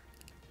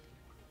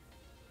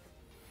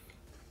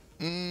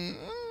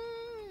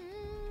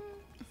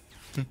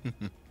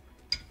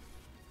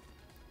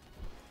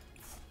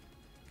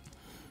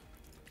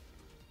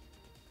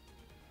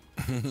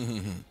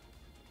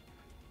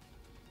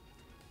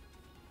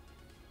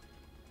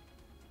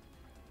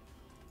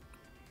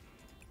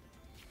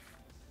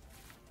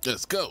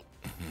 Let's go.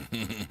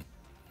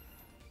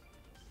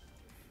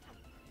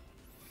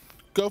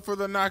 Go for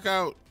the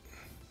knockout.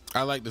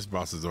 I like this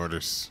boss's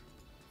orders.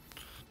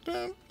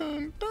 Dun,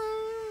 dun,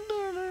 dun,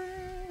 dun,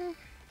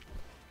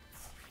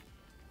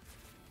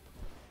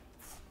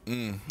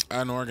 dun.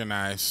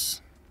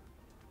 Unorganized.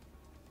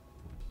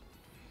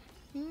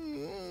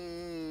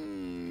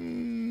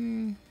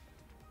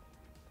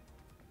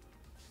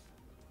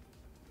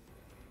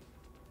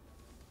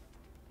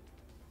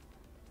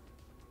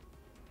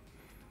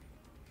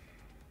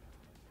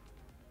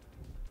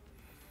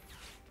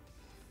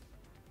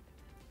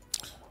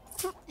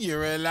 You're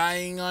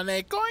relying on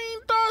a coin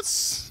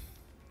toss.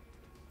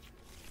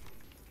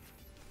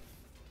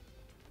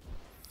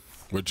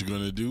 What you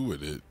gonna do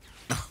with it?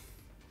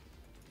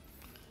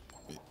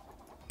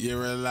 You're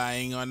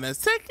relying on a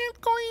second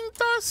coin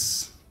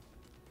toss.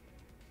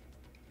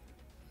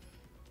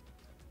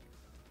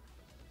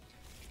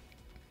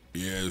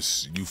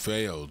 Yes, you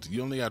failed.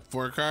 You only got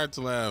 4 cards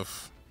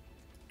left.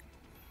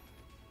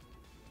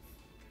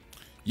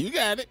 You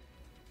got it.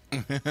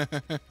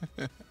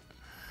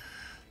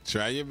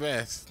 Try your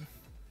best.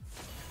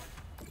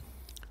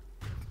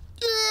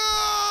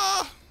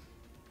 Yeah.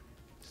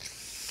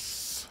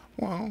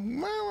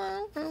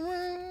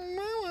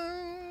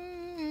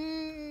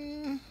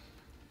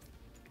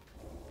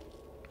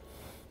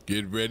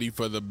 Get ready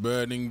for the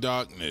burning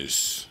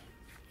darkness.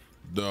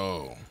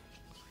 Though.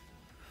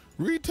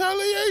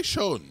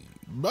 Retaliation.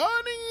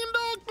 Burning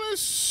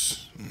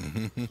darkness.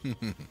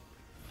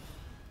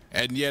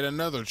 And yet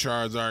another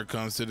Charizard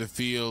comes to the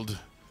field.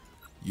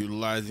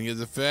 Utilizing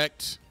his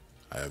effect,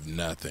 I have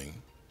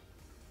nothing.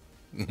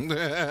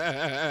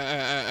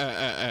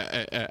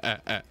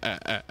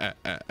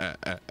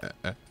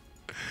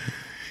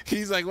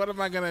 He's like, what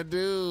am I gonna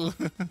do?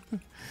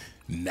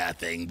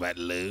 Nothing but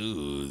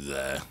lose.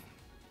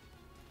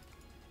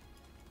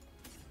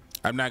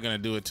 I'm not gonna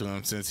do it to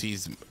him since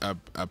he's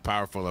a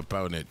powerful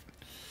opponent.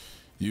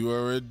 You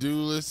are a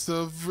duelist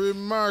of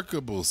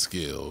remarkable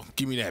skill.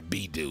 Give me that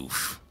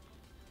B-doof.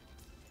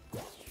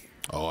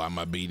 Oh,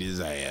 I'ma beat his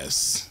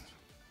ass.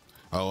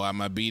 Oh,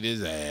 I'ma beat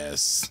his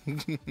ass.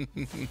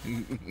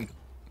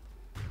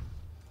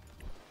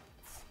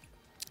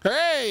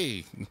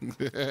 Hey!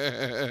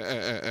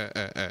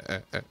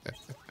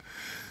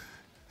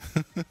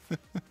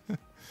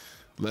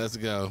 Let's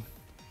go.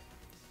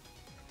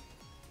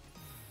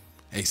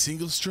 A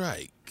single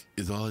strike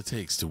is all it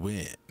takes to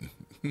win.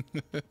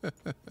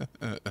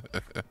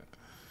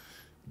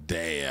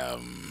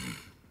 Damn.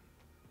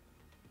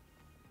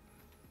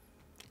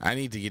 I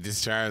need to get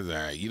this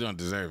Charizard. You don't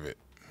deserve it.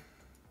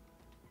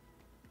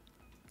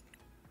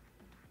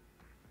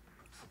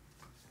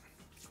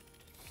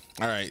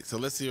 All right, so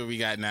let's see what we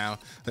got now.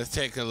 Let's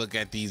take a look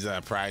at these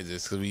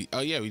prizes. Cause we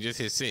just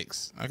hit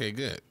 6. Okay,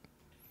 good.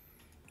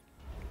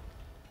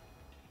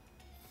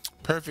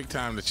 Perfect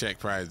time to check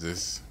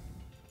prizes.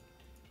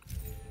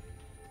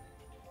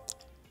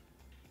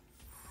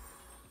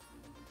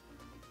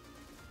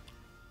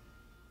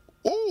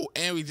 Oh,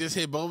 and we just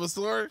hit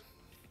Bulbasaur.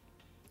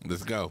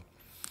 Let's go.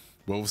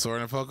 Bulbasaur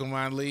in the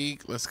Pokemon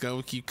League. Let's go.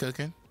 We keep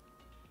cooking.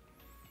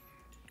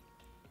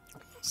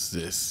 What's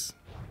this?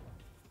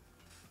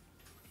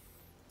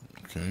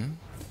 Okay.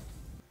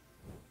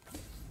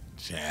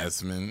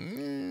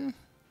 Jasmine.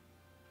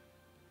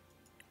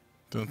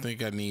 Don't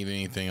think I need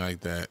anything like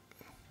that.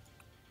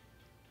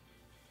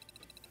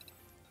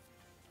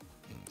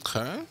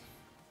 Okay.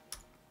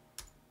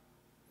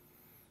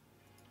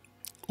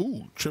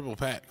 Ooh, triple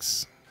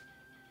packs.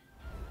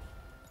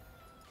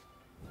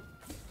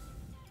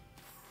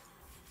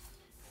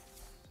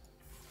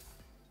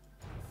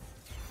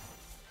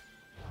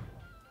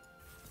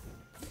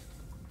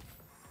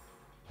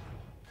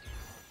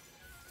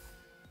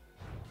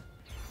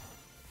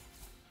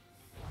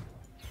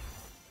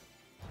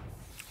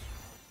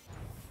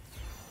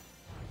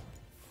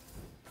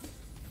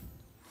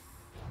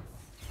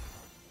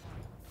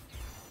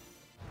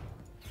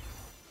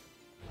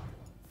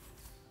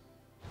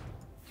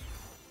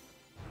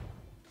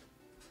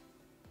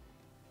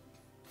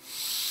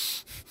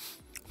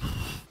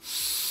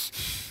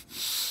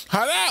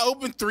 How did I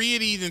open 3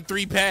 of these in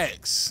 3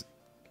 packs?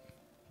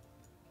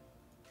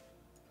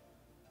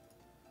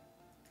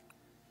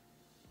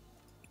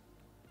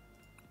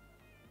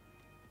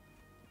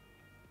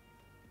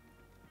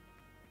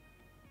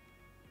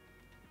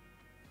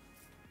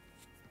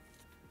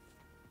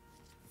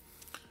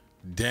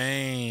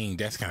 Dang,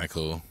 that's kind of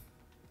cool.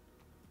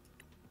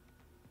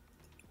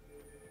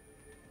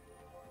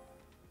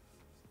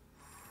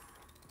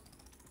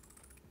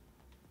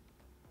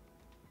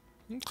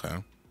 Okay,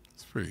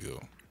 it's pretty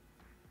cool.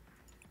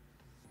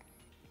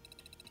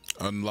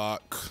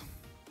 Unlock.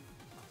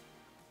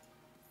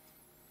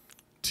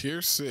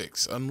 Tier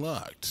 6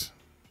 unlocked.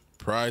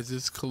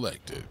 Prizes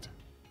collected.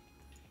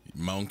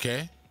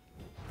 Monkey.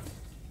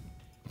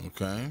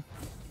 Okay.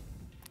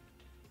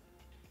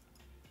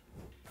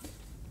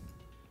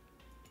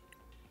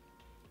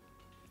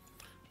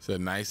 It's a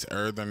nice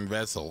earthen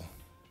vessel.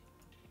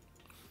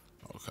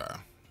 Okay.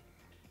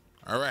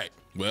 All right.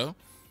 Well,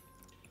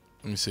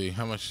 let me see.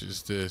 How much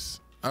is this?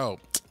 Oh,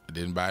 I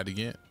didn't buy it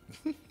again.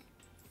 All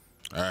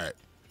right.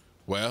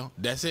 Well,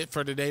 that's it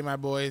for today, my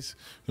boys.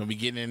 Gonna be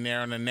getting in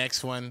there on the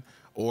next one.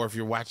 Or if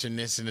you're watching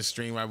this in the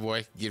stream, my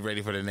boy, get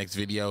ready for the next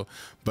video.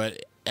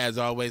 But as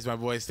always, my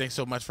boys, thanks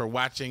so much for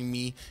watching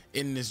me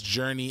in this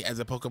journey as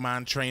a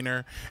Pokemon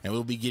trainer. And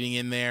we'll be getting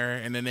in there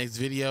in the next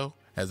video.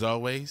 As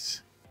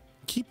always,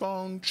 keep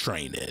on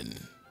training.